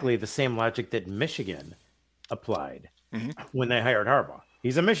exactly the same logic that Michigan applied when they hired Harbaugh.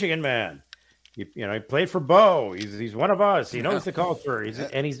 He's a Michigan man. He played for Bo. He's one of us. He knows the culture.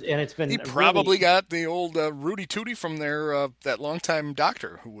 He probably got the old Rudy Tootie from their that longtime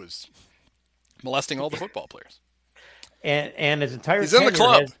doctor who was molesting all the football players. And his entire he's in the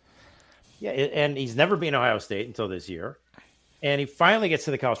club. And he's never been Ohio State until this year. And he finally gets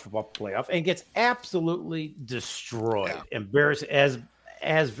to the college football playoff and gets absolutely destroyed, embarrassed as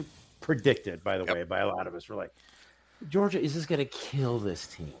predicted, by the way, by a lot of us. We're like, Georgia is just going to kill this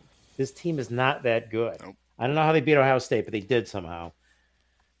team. This team is not that good. Nope. I don't know how they beat Ohio State, but they did somehow.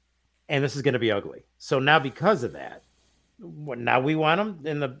 And this is going to be ugly. So now because of that, now we want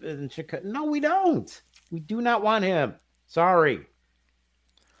him in Chicago? No, we don't. We do not want him. Sorry.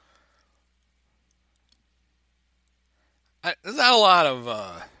 There's not a lot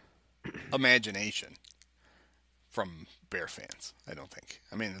of imagination from Bear fans, I don't think.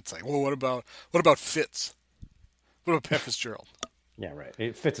 I mean, it's like, well, what about Fitz? What about Pat Fitzgerald? Yeah, right.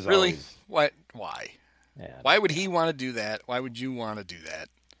 Fitz is really always... What? Why? Yeah, why would he want to do that? Why would you want to do that?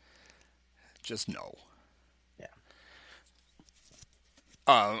 Just no.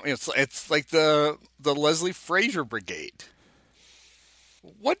 Yeah. It's like the Leslie Frazier Brigade.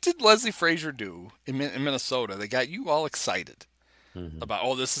 What did Leslie Frazier do in Minnesota that got you all excited about?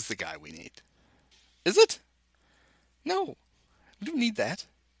 Oh, this is the guy we need. Is it? No, we don't need that.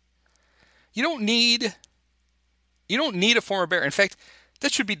 You don't need a former Bear. In fact,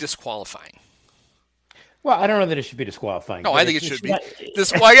 that should be disqualifying. Well, I don't know that it should be disqualifying. No, I think it should be.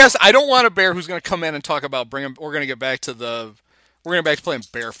 Well, I guess I don't want a Bear who's going to come in and talk about we're going to get back to playing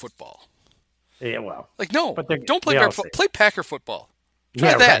Bear football. Yeah, well, like no, don't play Bear football. Play Packer football.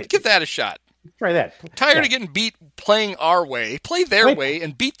 Try that. Right. Give that a shot. Try that. Tired of getting beat playing our way. Play their way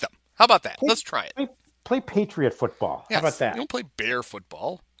and beat them. How about that? Let's try it. Play Patriot football. Yes. How about that? You don't play Bear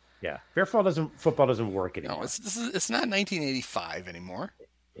football. Yeah, Bear football doesn't work anymore. No, it's not 1985 anymore.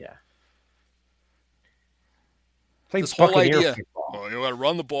 Yeah. Play this whole idea. Oh, you got to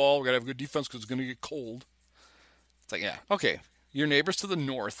run the ball. We got to have good defense because it's going to get cold. It's like, yeah, okay. Your neighbors to the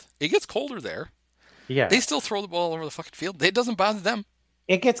north, it gets colder there. Yeah, they still throw the ball all over the fucking field. It doesn't bother them.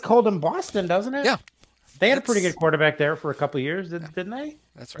 It gets cold in Boston, doesn't it? Yeah, they had a pretty good quarterback there for a couple of years, didn't they?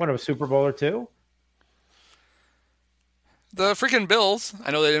 That's right. Won a Super Bowl or two. The freaking Bills,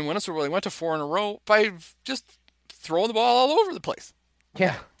 I know they didn't win a Super Bowl. They went to 4 in a row by just throwing the ball all over the place.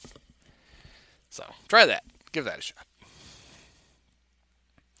 Yeah. So try that. Give that a shot.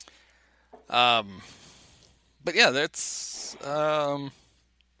 But yeah, that's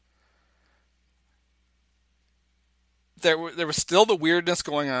there was still the weirdness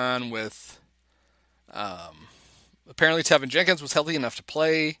going on with apparently Tevin Jenkins was healthy enough to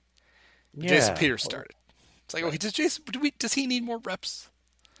play. Yeah. Jason Peters started. It's like, okay, does he need more reps?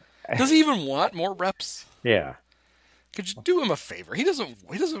 Does he even want more reps? Yeah. Could you do him a favor? He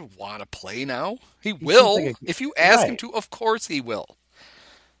doesn't want to play now. He will. If you ask him to, of course he will.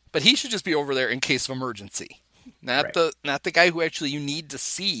 But he should just be over there in case of emergency. Not the guy who actually you need to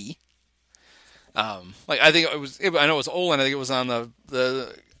see. I think I know it was Olin. I think it was on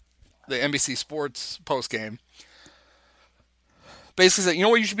the NBC Sports post game. Basically said, you know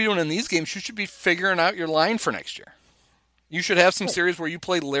what you should be doing in these games? You should be figuring out your line for next year. You should have some series where you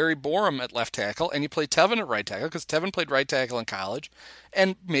play Larry Borum at left tackle and you play Tevin at right tackle, because Tevin played right tackle in college,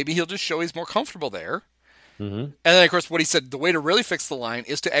 and maybe he'll just show he's more comfortable there. Mm-hmm. And then, of course, what he said, the way to really fix the line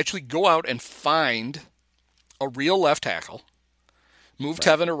is to actually go out and find a real left tackle, move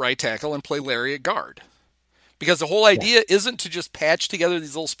Tevin to right tackle, and play Larry at guard. Because the whole idea isn't to just patch together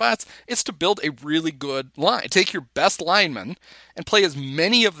these little spots. It's to build a really good line. Take your best linemen and play as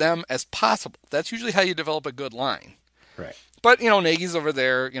many of them as possible. That's usually how you develop a good line. Right. But, Nagy's over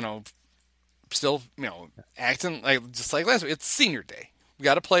there, still, acting just like last week. It's senior day. We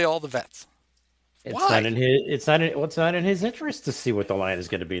got to play all the vets. It's not in his interest to see what the line is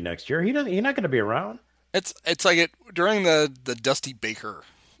going to be next year. He's not going to be around. It's like during the Dusty Baker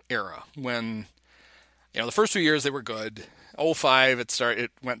era when... the first 2 years they were good. 2005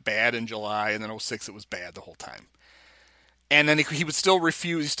 it went bad in July, and then 2006 it was bad the whole time. And then he would still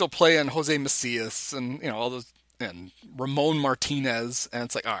refuse. He still play on Jose Macias and all those, and Ramon Martinez, and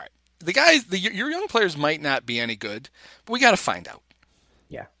it's like, all right, the guys, your young players might not be any good, but we got to find out.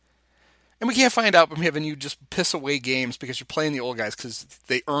 Yeah. And we can't find out from having you just piss away games because you're playing the old guys because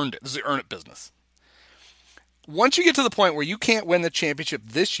they earned it. This is the earn it business. Once you get to the point where you can't win the championship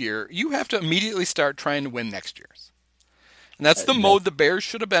this year, you have to immediately start trying to win next year's. And that's the mode the Bears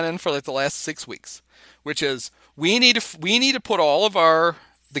should have been in for the last 6 weeks, which is we need to put all of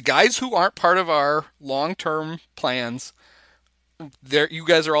the guys who aren't part of our long-term plans, you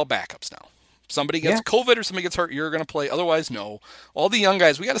guys are all backups now. Somebody gets COVID or somebody gets hurt, you're going to play. Otherwise, no. All the young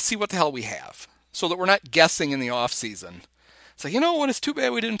guys, we got to see what the hell we have so that we're not guessing in the offseason. It's like, you know what, it's too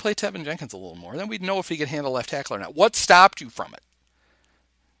bad we didn't play Tevin Jenkins a little more. Then we'd know if he could handle left tackle or not. What stopped you from it?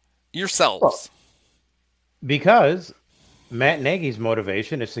 Yourselves. Well, because Matt Nagy's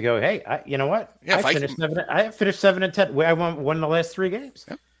motivation is to go, hey, you know what? Yeah, I finished 7-10. I won the last 3 games.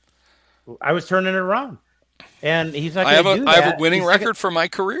 Yep. I was turning it around. And he's not going to do that. I have a winning record for my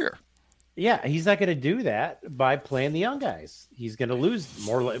career. Yeah, he's not going to do that by playing the young guys. He's going to lose,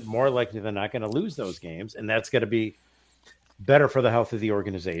 more likely than not going to lose those games, and that's going to be better for the health of the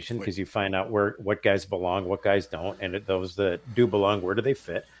organization because you find out what guys belong, what guys don't, and those that do belong, where do they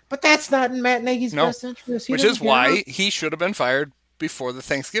fit? But that's not in Matt Nagy's best interest. Which is why he should have been fired before the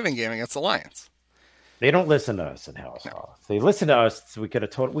Thanksgiving game against the Lions. They don't listen to us in House. No. If they listen to us, we could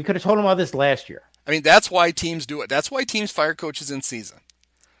have told them all this last year. I mean, that's why teams do it. That's why teams fire coaches in season.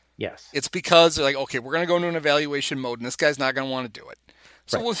 Yes. It's because they're like, okay, we're going to go into an evaluation mode, and this guy's not going to want to do it.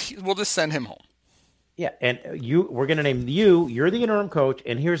 So we'll just send him home. Yeah, and we're going to name you. You're the interim coach,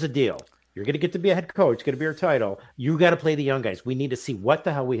 and here's the deal. You're going to get to be a head coach. It's going to be your title. You got to play the young guys. We need to see what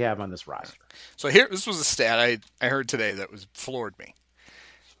the hell we have on this roster. So this was a stat I heard today that floored me.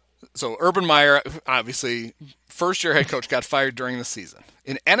 So Urban Meyer, obviously, first-year head coach, got fired during the season.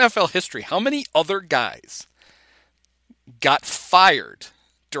 In NFL history, how many other guys got fired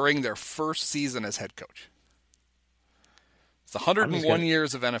during their first season as head coach? It's 101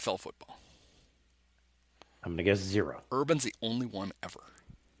 years of NFL football. I'm going to guess 0. Urban's the only one ever.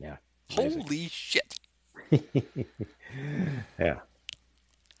 Yeah. Holy shit. Yeah.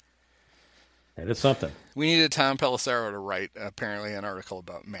 That is something. We needed Tom Pelissero to write, apparently, an article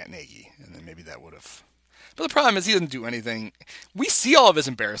about Matt Nagy, and then maybe that would have... But the problem is he doesn't do anything. We see all of his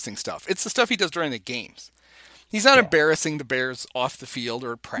embarrassing stuff. It's the stuff he does during the games. He's not embarrassing the Bears off the field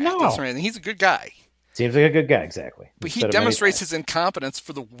or at practice or anything. He's a good guy. Seems like a good guy, exactly. But he demonstrates his incompetence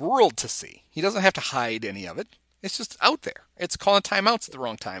for the world to see. He doesn't have to hide any of it. It's just out there. It's calling timeouts at the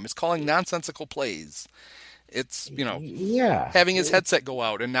wrong time. It's calling nonsensical plays. It's, having his headset go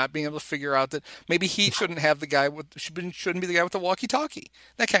out and not being able to figure out that maybe he shouldn't have the guy shouldn't be the guy with the walkie-talkie.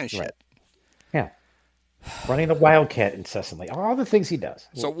 That kind of shit. Right. Yeah. Running a wildcat incessantly. All the things he does.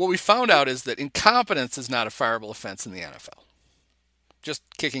 So what we found out is that incompetence is not a fireable offense in the NFL. Just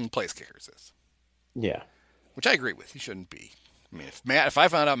kicking place kickers is. Yeah. Which I agree with. He shouldn't be. I mean, if I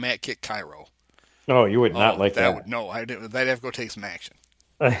found out Matt kicked Cairo. Oh, you would not like that. I'd have to go take some action.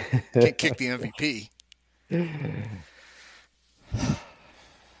 Can't kick the MVP.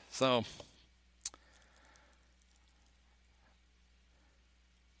 So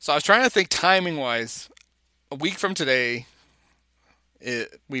I was trying to think timing-wise. A week from today,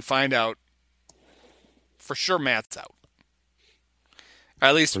 we find out for sure Matt's out. Or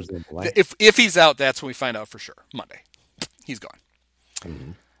at least, if he's out, that's when we find out for sure. Monday. He's gone.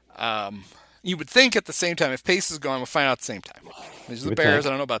 Mm-hmm. You would think at the same time, if Pace is gone, we'll find out at the same time. These are the Bears. I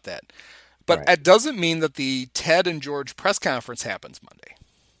don't know about that. But it doesn't mean that the Ted and George press conference happens Monday.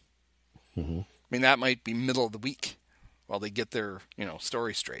 Mm-hmm. mean, that might be middle of the week while they get their,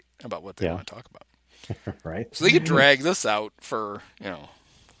 story straight about what they want to talk about. Right. So they could drag this out for,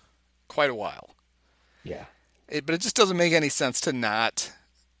 quite a while. Yeah. But it just doesn't make any sense to not.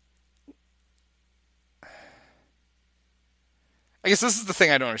 I guess this is the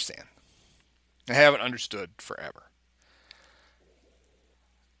thing I don't understand. I haven't understood forever.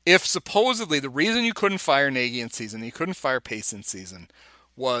 If supposedly the reason you couldn't fire Nagy in season, you couldn't fire Pace in season,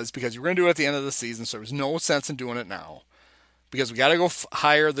 was because you were going to do it at the end of the season, so there was no sense in doing it now. Because we got to go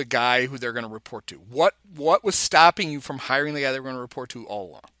hire the guy who they're going to report to. What was stopping you from hiring the guy they were going to report to all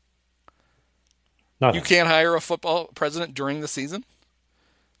along? Nothing. You can't hire a football president during the season?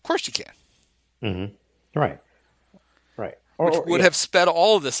 Of course you can. Mm-hmm. Right. Which would have sped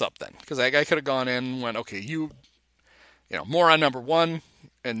all of this up then. Because that guy could have gone in and went, okay, more on number one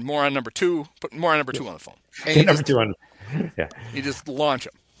and more on number two, put more on number two on the phone. And number two on, yeah. You just launch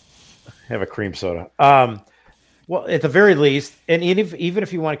him. Have a cream soda. Well, at the very least, and even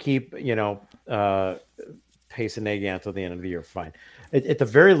if you want to keep, Pace and Nagy until the end of the year, fine. At the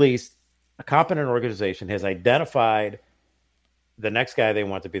very least, a competent organization has identified the next guy they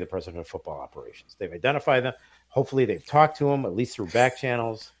want to be the president of football operations. They've identified them. Hopefully, they've talked to him at least through back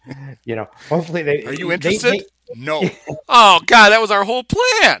channels. Hopefully they. Are you interested? No. Oh God, that was our whole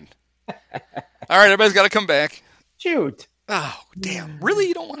plan. All right, everybody's got to come back. Shoot. Oh damn! Really,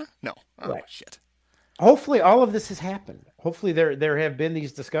 you don't want to? No. Oh right. Shit. Hopefully, all of this has happened. Hopefully, there have been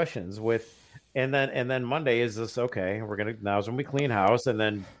these discussions with, and then Monday is this okay? Now's when we clean house, and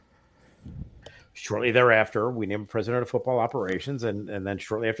then shortly thereafter we name a president of football operations, and then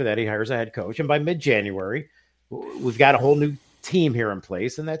shortly after that he hires a head coach, and by mid-January we've got a whole new team here in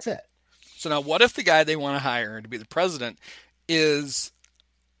place, and that's it. So now, what if the guy they want to hire to be the president is,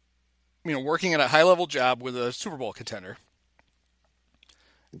 working at a high-level job with a Super Bowl contender,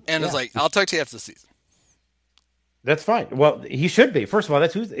 and is like, I'll talk to you after the season. That's fine. Well, he should be. First of all,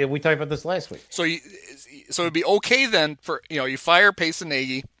 that's who we talked about this last week. So it'd be okay then for you fire Pace and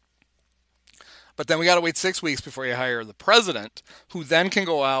Nagy, but then we got to wait 6 weeks before you hire the president, who then can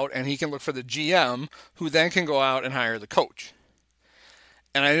go out and he can look for the GM, who then can go out and hire the coach.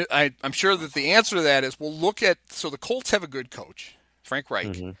 And I'm sure that the answer to that is we'll look at. So the Colts have a good coach, Frank Reich.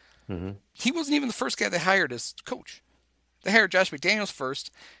 Mm-hmm. Mm-hmm. He wasn't even the first guy they hired as coach. They hired Josh McDaniels first.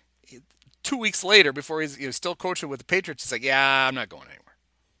 2 weeks later, before he's still coaching with the Patriots, he's like, yeah, I'm not going anywhere.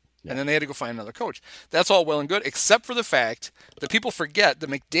 Yeah. And then they had to go find another coach. That's all well and good, except for the fact that people forget that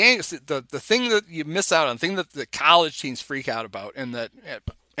McDaniels, the thing that you miss out on, the thing that the college teams freak out about, and that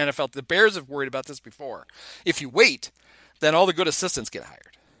NFL, the Bears have worried about this before. If you wait, then all the good assistants get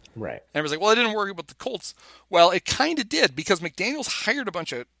hired. Right. And everyone's like, well, I didn't worry about the Colts. Well, it kind of did, because McDaniels hired a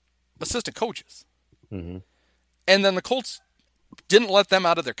bunch of assistant coaches. Mm-hmm. And then the Colts didn't let them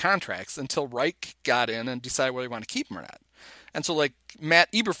out of their contracts until Reich got in and decided whether they want to keep them or not. And so, like, Matt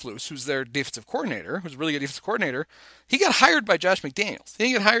Eberflus, who's their defensive coordinator, who's a really good defensive coordinator, he got hired by Josh McDaniels. He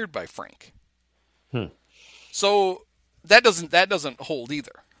didn't get hired by Frank. So that doesn't hold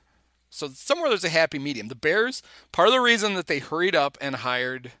either. So somewhere there's a happy medium. The Bears, part of the reason that they hurried up and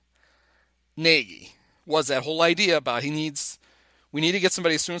hired Nagy was that whole idea about we need to get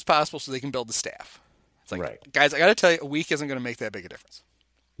somebody as soon as possible so they can build the staff. It's like, right. Guys, I got to tell you, a week isn't going to make that big a difference.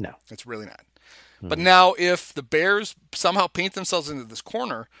 No. It's really not. Mm-hmm. But now if the Bears somehow paint themselves into this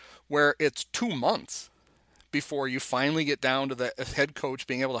corner where it's 2 months before you finally get down to the head coach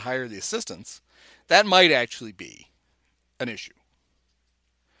being able to hire the assistants, that might actually be an issue.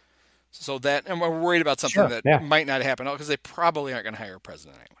 So that, and we're worried about something that might not happen because they probably aren't going to hire a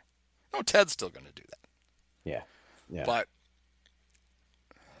president anyway. No, Ted's still going to do that. Yeah. Yeah. But,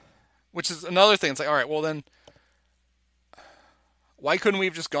 which is another thing. It's like, all right, well then, why couldn't we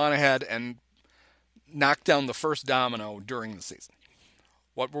have just gone ahead and knocked down the first domino during the season?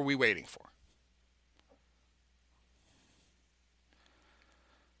 What were we waiting for?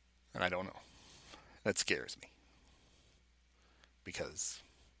 And I don't know. That scares me. Because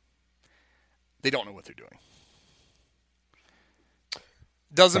they don't know what they're doing.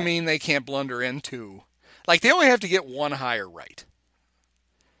 Doesn't mean they can't blunder into... Like, they only have to get one hire right.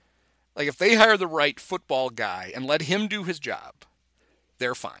 Like, if they hire the right football guy and let him do his job,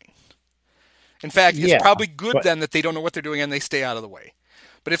 they're fine. In fact, it's probably good then that they don't know what they're doing and they stay out of the way.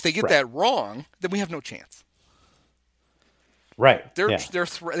 But if they get that wrong, then we have no chance. Right.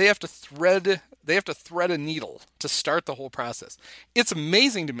 They have to thread a needle to start the whole process. It's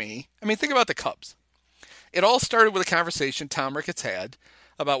amazing to me. I mean, think about the Cubs. It all started with a conversation Tom Ricketts had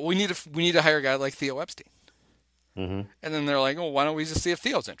about we need to hire a guy like Theo Epstein. Mm-hmm. And then they're like, oh, why don't we just see if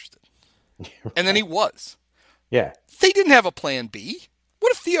Theo's interested? And then he was. Yeah. They didn't have a plan B.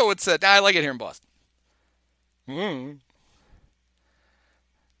 What if Theo had said, I like it here in Boston? The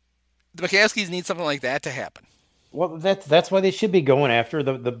McCaskies need something like that to happen. Well, that's why they should be going after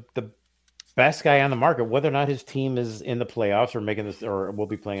the best guy on the market, whether or not his team is in the playoffs or making this or will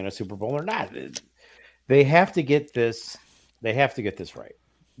be playing in a Super Bowl or not. They have to get this. They have to get this right.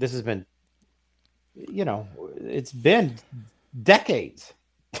 This has been, it's been decades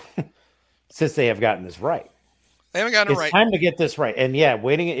since they have gotten this right. They haven't gotten it right. It's time to get this right. And yeah,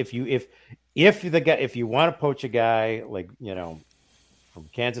 waiting if you want to poach a guy like from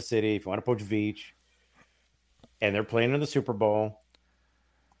Kansas City, if you want to poach Veach, and they're playing in the Super Bowl,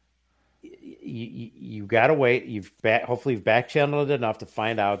 you got to wait. Hopefully you've back channeled it enough to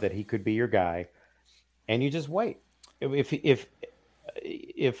find out that he could be your guy, and you just wait. If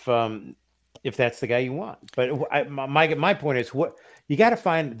that's the guy you want. But my point is, what you got to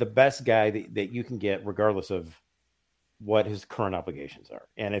find the best guy that you can get, regardless of what his current obligations are,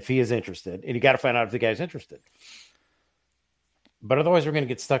 and if he is interested, and you got to find out if the guy's interested. But otherwise, we're going to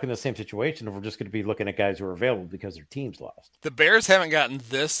get stuck in the same situation, and we're just going to be looking at guys who are available because their team's lost. The Bears haven't gotten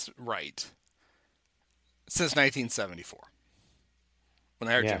this right since 1974, when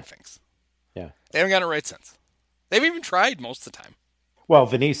they hired Jim Finks. Yeah, they haven't gotten it right since. They've even tried most of the time. Well,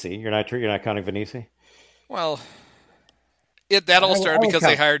 Vinisi, you're not counting Vinisi. Well, that all started because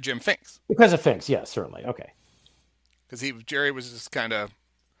they hired Jim Finks. Because of Finks, yes, certainly. Okay. Because Jerry was just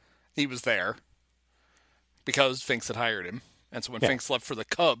he was there because Finks had hired him. And so when Finks left for the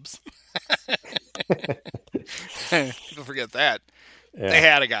Cubs, people forget that, they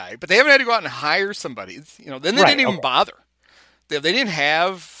had a guy. But they haven't had to go out and hire somebody. Then they didn't even bother. They didn't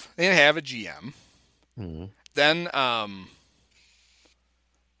have a GM. Mm-hmm. Then I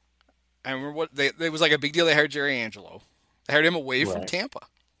remember it was like a big deal. They hired Jerry Angelo. They hired him away from Tampa.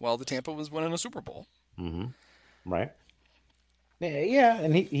 Well, the Tampa was winning a Super Bowl. Mm-hmm. Right. Yeah,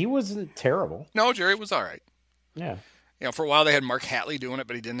 and he wasn't terrible. No, Jerry was all right. Yeah. For a while they had Mark Hatley doing it,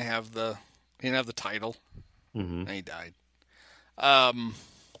 but he didn't have the title, and he died.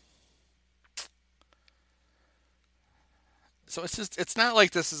 So it's not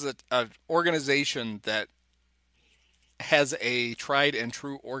like this is an organization that has a tried and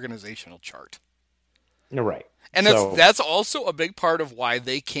true organizational chart. You're right. And that's also a big part of why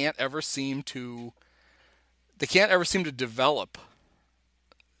they can't ever seem to develop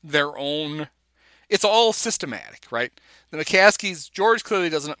their own. It's all systematic, right? The McCaskies, George clearly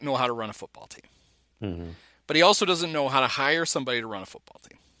doesn't know how to run a football team. Mm-hmm. But he also doesn't know how to hire somebody to run a football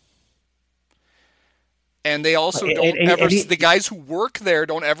team. And they also the guys who work there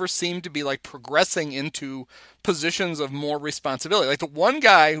don't ever seem to be like progressing into positions of more responsibility. Like the one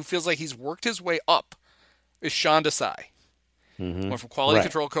guy who feels like he's worked his way up is Sean Desai. Mm-hmm. Went from quality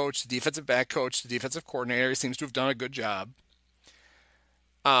control coach to defensive back coach to defensive coordinator. He seems to have done a good job.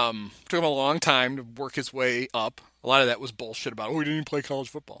 Took him a long time to work his way up. A lot of that was bullshit about, he didn't even play college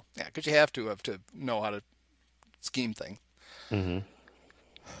football. Yeah, because you have to know how to scheme things. Mm-hmm.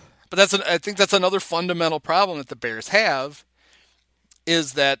 But I think that's another fundamental problem that the Bears have,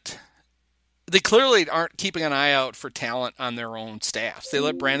 is that they clearly aren't keeping an eye out for talent on their own staffs. They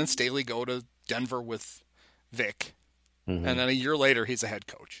let Brandon Staley go to Denver with Vic, and then a year later he's a head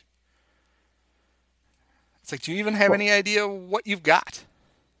coach. It's like, do you even have any idea what you've got?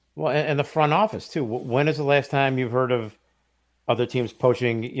 Well, and the front office too. When is the last time you've heard of other teams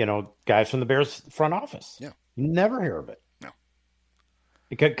poaching, guys from the Bears front office? Yeah, you never hear of it. No.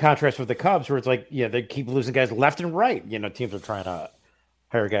 You could contrast with the Cubs, where it's like, they keep losing guys left and right. Teams are trying to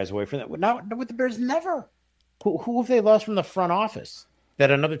hire guys away from that. Now with the Bears, never. Who have they lost from the front office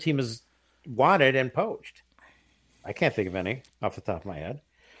that another team has wanted and poached? I can't think of any off the top of my head.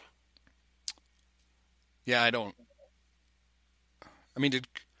 Yeah, I don't. I mean, did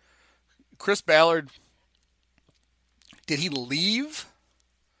Chris Ballard, did he leave?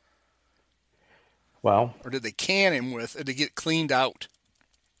 Well, or did they can him to get cleaned out?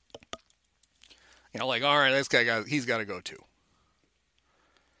 All right, this guy he's got to go too.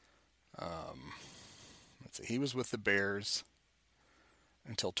 Let's see, he was with the Bears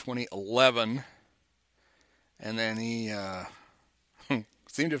until 2011, and then he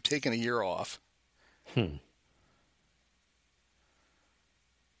seemed to have taken a year off.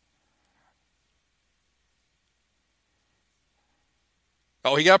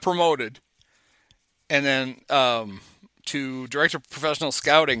 Oh, he got promoted, and then to director of professional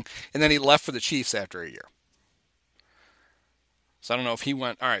scouting, and then he left for the Chiefs after a year. So I don't know if he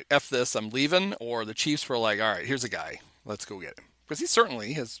went, all right, F this, I'm leaving, or the Chiefs were like, all right, here's a guy, let's go get him. Because he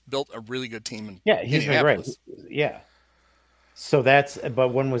certainly has built a really good team in he's been great. Yeah. So but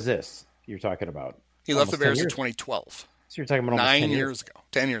when was this you're talking about? He left the Bears in 2012. So you're talking about almost 9 years ago,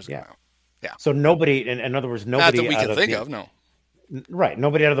 10 years ago now. Yeah. So nobody, in other words, nobody Not that we can think of, no. Right.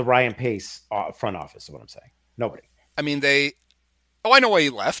 Nobody out of the Ryan Pace front office is what I'm saying. Nobody. I mean, I know why he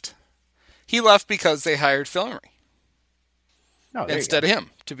left. He left because they hired Phil Emery. No, instead of him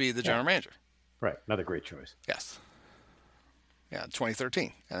to be the general manager. Right. Another great choice. Yes. Yeah,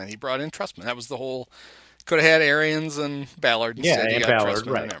 2013. And then he brought in Trustman. That was the whole, could have had Arians and Ballard instead. Yeah, he got Ballard,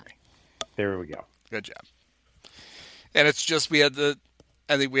 Trustman right. and Emery. There we go. Good job. And it's just, I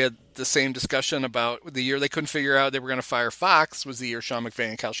think we had the same discussion about the year they couldn't figure out they were going to fire Fox was the year Sean McVay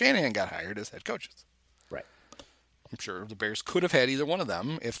and Kyle Shanahan got hired as head coaches. Right. I'm sure the Bears could have had either one of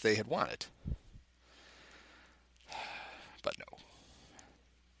them if they had wanted. But no.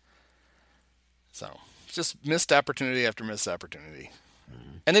 So, it's just missed opportunity after missed opportunity.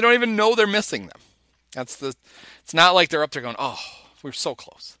 And they don't even know they're missing them. It's not like they're up there going, oh, we're so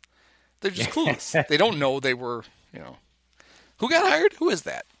close. They're just clueless. They don't know they were, Who got hired? Who is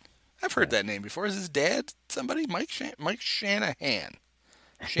that? I've heard that name before. Is his dad somebody? Mike Shanahan.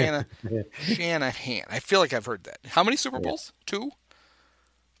 Shanahan. I feel like I've heard that. How many Super Bowls? 2?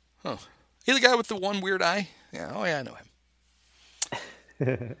 Huh. He the guy with the one weird eye? Yeah. Oh, yeah, I know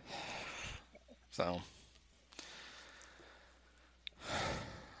him. So.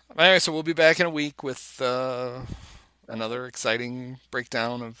 Anyway, so we'll be back in a week with another exciting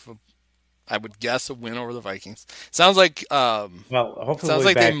breakdown of, I would guess, a win over the Vikings. Sounds like hopefully sounds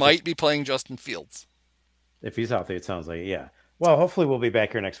like they might be playing Justin Fields. If he's healthy, it sounds like, yeah. Well, hopefully we'll be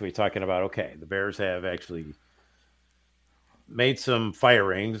back here next week talking about, okay, the Bears have actually made some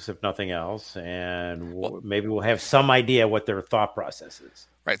firings, if nothing else, and maybe we'll have some idea what their thought process is.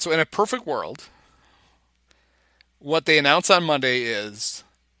 Right. So in a perfect world, what they announce on Monday is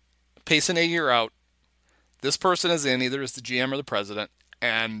Pace and Nagy are out. This person is in, either as the GM or the president,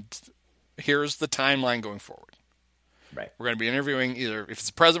 and here's the timeline going forward. Right. We're going to be interviewing either, if it's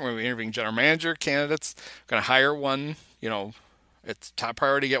the president, we're going to be interviewing general manager candidates. We're going to hire one, it's top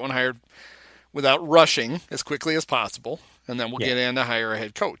priority to get one hired without rushing as quickly as possible. And then we'll get in to hire a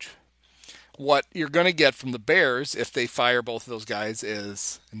head coach. What you're going to get from the Bears, if they fire both of those guys,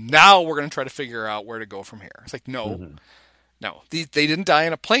 is now we're going to try to figure out where to go from here. It's like, no. They didn't die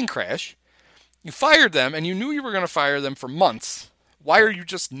in a plane crash. You fired them, and you knew you were going to fire them for months. Why are you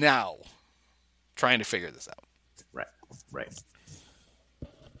just now trying to figure this out? Right.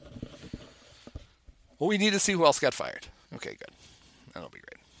 Well, we need to see who else got fired. Okay, good. That'll be great.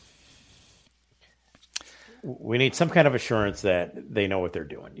 We need some kind of assurance that they know what they're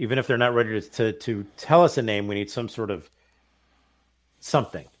doing. Even if they're not ready to tell us a name, we need some sort of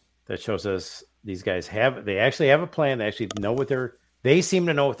something that shows us these guys they actually have a plan. They actually know they seem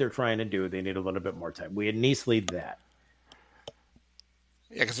to know what they're trying to do. They need a little bit more time. We need that.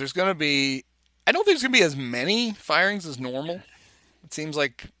 Yeah, because there's going to be, I don't think there's going to be as many firings as normal. It seems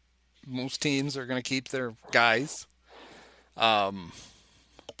like most teams are going to keep their guys. But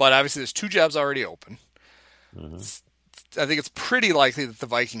obviously there's 2 jobs already open. I think it's pretty likely that the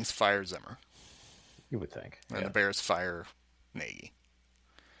Vikings fire Zimmer. You would think. And the Bears fire Nagy.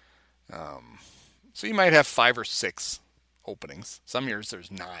 So you might have 5 or 6 openings. Some years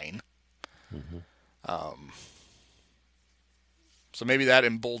there's 9. So maybe that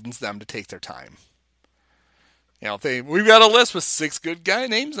emboldens them to take their time. If we've got a list with 6 good guy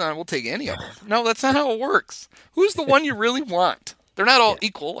names on it, we'll take any of them. No, that's not how it works. Who's the one you really want? They're not all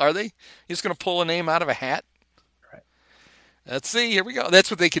equal, are they? You're just going to pull a name out of a hat? Right. Let's see. Here we go.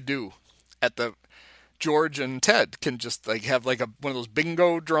 That's what they could do at the George and Ted can just have one of those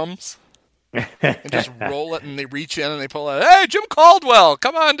bingo drums and just roll it, and they reach in and they pull out, hey, Jim Caldwell,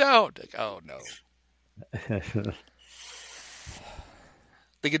 come on down. Oh, no.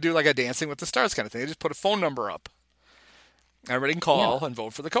 They could do like a Dancing with the Stars kind of thing. They just put a phone number up. Everybody can call and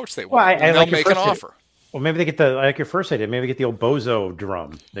vote for the coach they want. Well, they'll make an offer. Well, maybe they get like your first idea. Maybe get the old bozo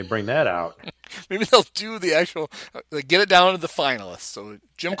drum. They bring that out. Maybe they'll do the actual, get it down to the finalists. So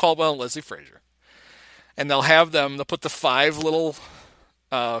Jim Caldwell and Leslie Frazier. And they'll put the 5 little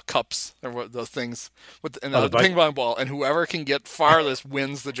cups, or those things, and the ping pong ball, and whoever can get farthest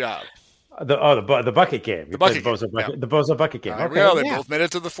wins the job. The bucket game. The Bozo bucket game. Okay, they both made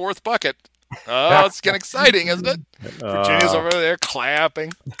it to the 4th bucket. Oh, it's getting exciting, isn't it? Virginia's over there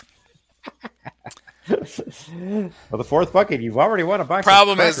clapping. Well, the 4th bucket, you've already won a box. The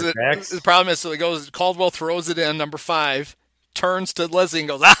problem is, so it goes. Caldwell throws it in, number 5, turns to Leslie and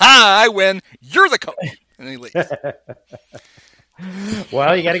goes, "Aha! I win. You're the coach," and he leaves.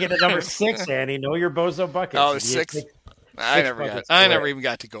 Well, you got to get to number 6, Andy. Know your bozo bucket. Oh, 6. I never even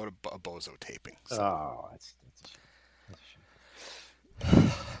got to go to a bozo taping. So. Oh, that's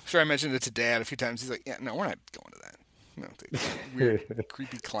I'm sure I mentioned it to Dad a few times. He's like, "Yeah, no, we're not going to that." No, weird,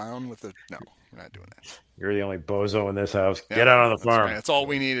 creepy clown with a... No, we're not doing that. You're the only bozo in this house. Yeah, Get out on the farm. Right. That's all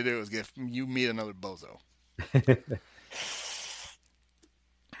we need to do is get you meet another bozo.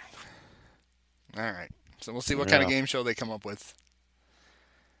 All right. So we'll see what kind of game show they come up with.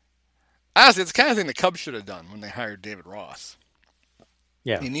 Honestly, it's the kind of thing the Cubs should have done when they hired David Ross.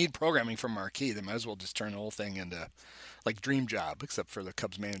 Yeah. You need programming from Marquee. They might as well just turn the whole thing into like Dream Job, except for the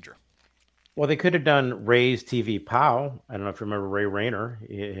Cubs manager. Well, they could have done Ray's TV Pow. I don't know if you remember Ray Rayner.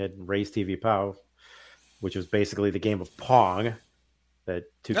 He had Ray's TV Pow, which was basically the game of Pong that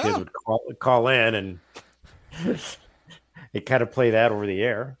two kids would call in, and they kind of play that over the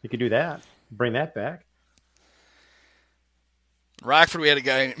air. You could do that. Bring that back. Rockford, we had a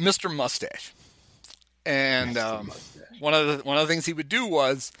guy, Mr. Mustache. And one of the things he would do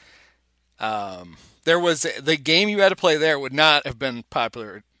was there was the game you had to play there would not have been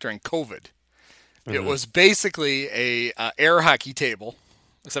popular during COVID. Mm-hmm. It was basically a air hockey table,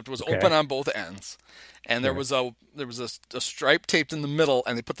 except it was open on both ends, and there was a stripe taped in the middle,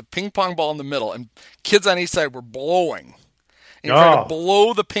 and they put the ping pong ball in the middle, and kids on each side were blowing, and you tried to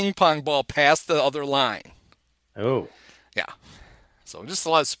blow the ping pong ball past the other line. Oh, yeah. So just a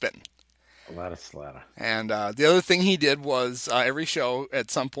lot of spitting. A lot of slaughter. And the other thing he did was every show at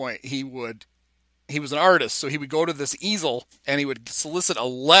some point he was an artist, so he would go to this easel and he would solicit a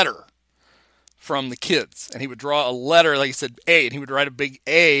letter from the kids, and he would draw a letter, like he said, A, and he would write a big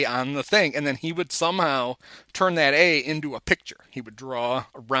A on the thing, and then he would somehow turn that A into a picture. He would draw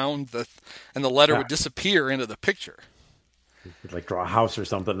around and the letter would disappear into the picture. He'd like draw a house or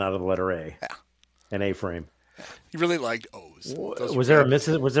something out of the letter A. Yeah. An A frame. He really liked O's. Was there a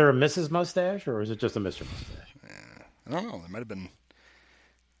Mrs. Mustache, or was it just a Mr. Mustache? I don't know. There might have been.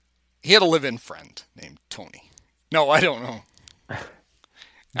 He had a live-in friend named Tony. No, I don't know.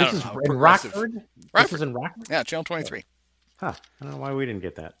 This is in Rockford? This is in Rockford? Yeah, Channel 23. Huh. I don't know why we didn't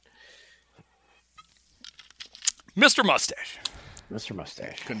get that. Mr. Mustache. Mr.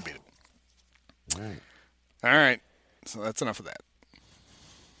 Mustache. Yeah, couldn't beat it. All right. So that's enough of that.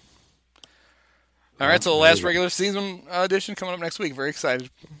 All right, so the last regular season edition coming up next week. Very excited.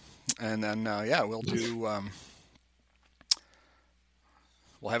 And then, we'll do...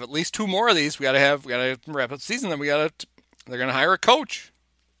 we'll have at least 2 more of these. We got to wrap up the season. Then they're going to hire a coach.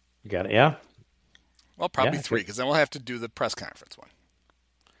 You got it, yeah? Well, probably 3, because then we'll have to do the press conference one.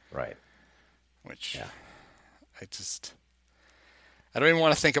 Right. Which I don't even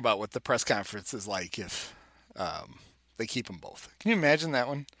want to think about what the press conference is like if they keep them both. Can you imagine that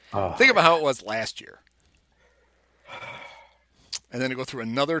one? Oh, think about how it was last year. And then to go through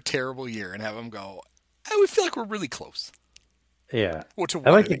another terrible year and have them go, we feel like we're really close. Yeah. What, an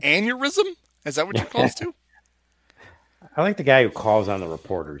aneurysm? Is that what you're close to? I like the guy who calls on the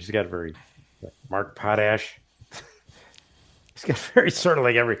reporters. He's got very Mark Potash. He's got very sort of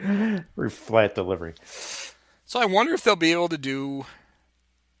like every flat delivery. So I wonder if they'll be able to do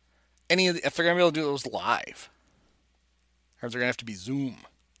if they're going to be able to do those live. Or if they're going to have to be Zoom.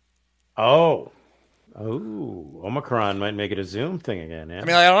 Oh, Omicron might make it a Zoom thing again. Yeah. I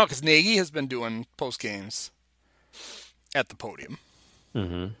mean, I don't know, because Nagy has been doing post games at the podium.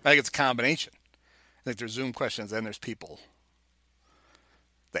 Mm-hmm. I think it's a combination. I think there's Zoom questions and there's people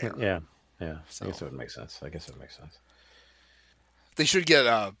there. Yeah. So, I guess it would make sense. They should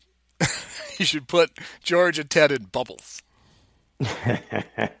get you should put George and Ted in bubbles.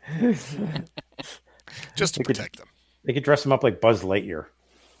 Just to protect them. They could dress them up like Buzz Lightyear.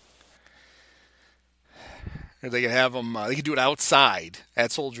 Or they could have them. They could do it outside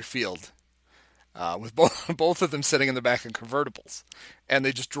at Soldier Field, with both of them sitting in the back of convertibles, and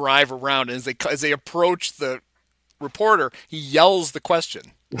they just drive around. And as they approach the reporter, he yells the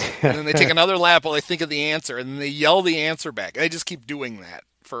question, and then they take another lap while they think of the answer, and then they yell the answer back. And they just keep doing that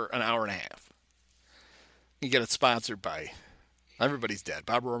for an hour and a half. You get it sponsored by everybody's dead.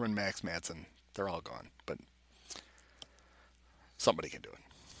 Bob Roman, Max Madsen, they're all gone, but somebody can do it.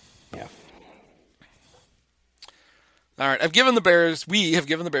 Yeah. All right, we have given the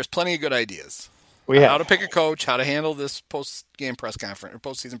Bears plenty of good ideas. How to pick a coach, how to handle this post-game press conference or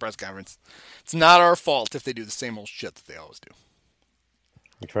post-season press conference. It's not our fault if they do the same old shit that they always do.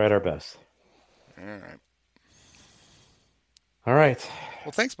 We tried our best. All right.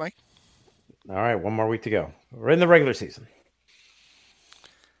 Well, thanks, Mike. All right, 1 more week to go. We're in the regular season.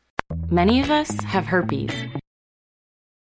 Many of us have herpes.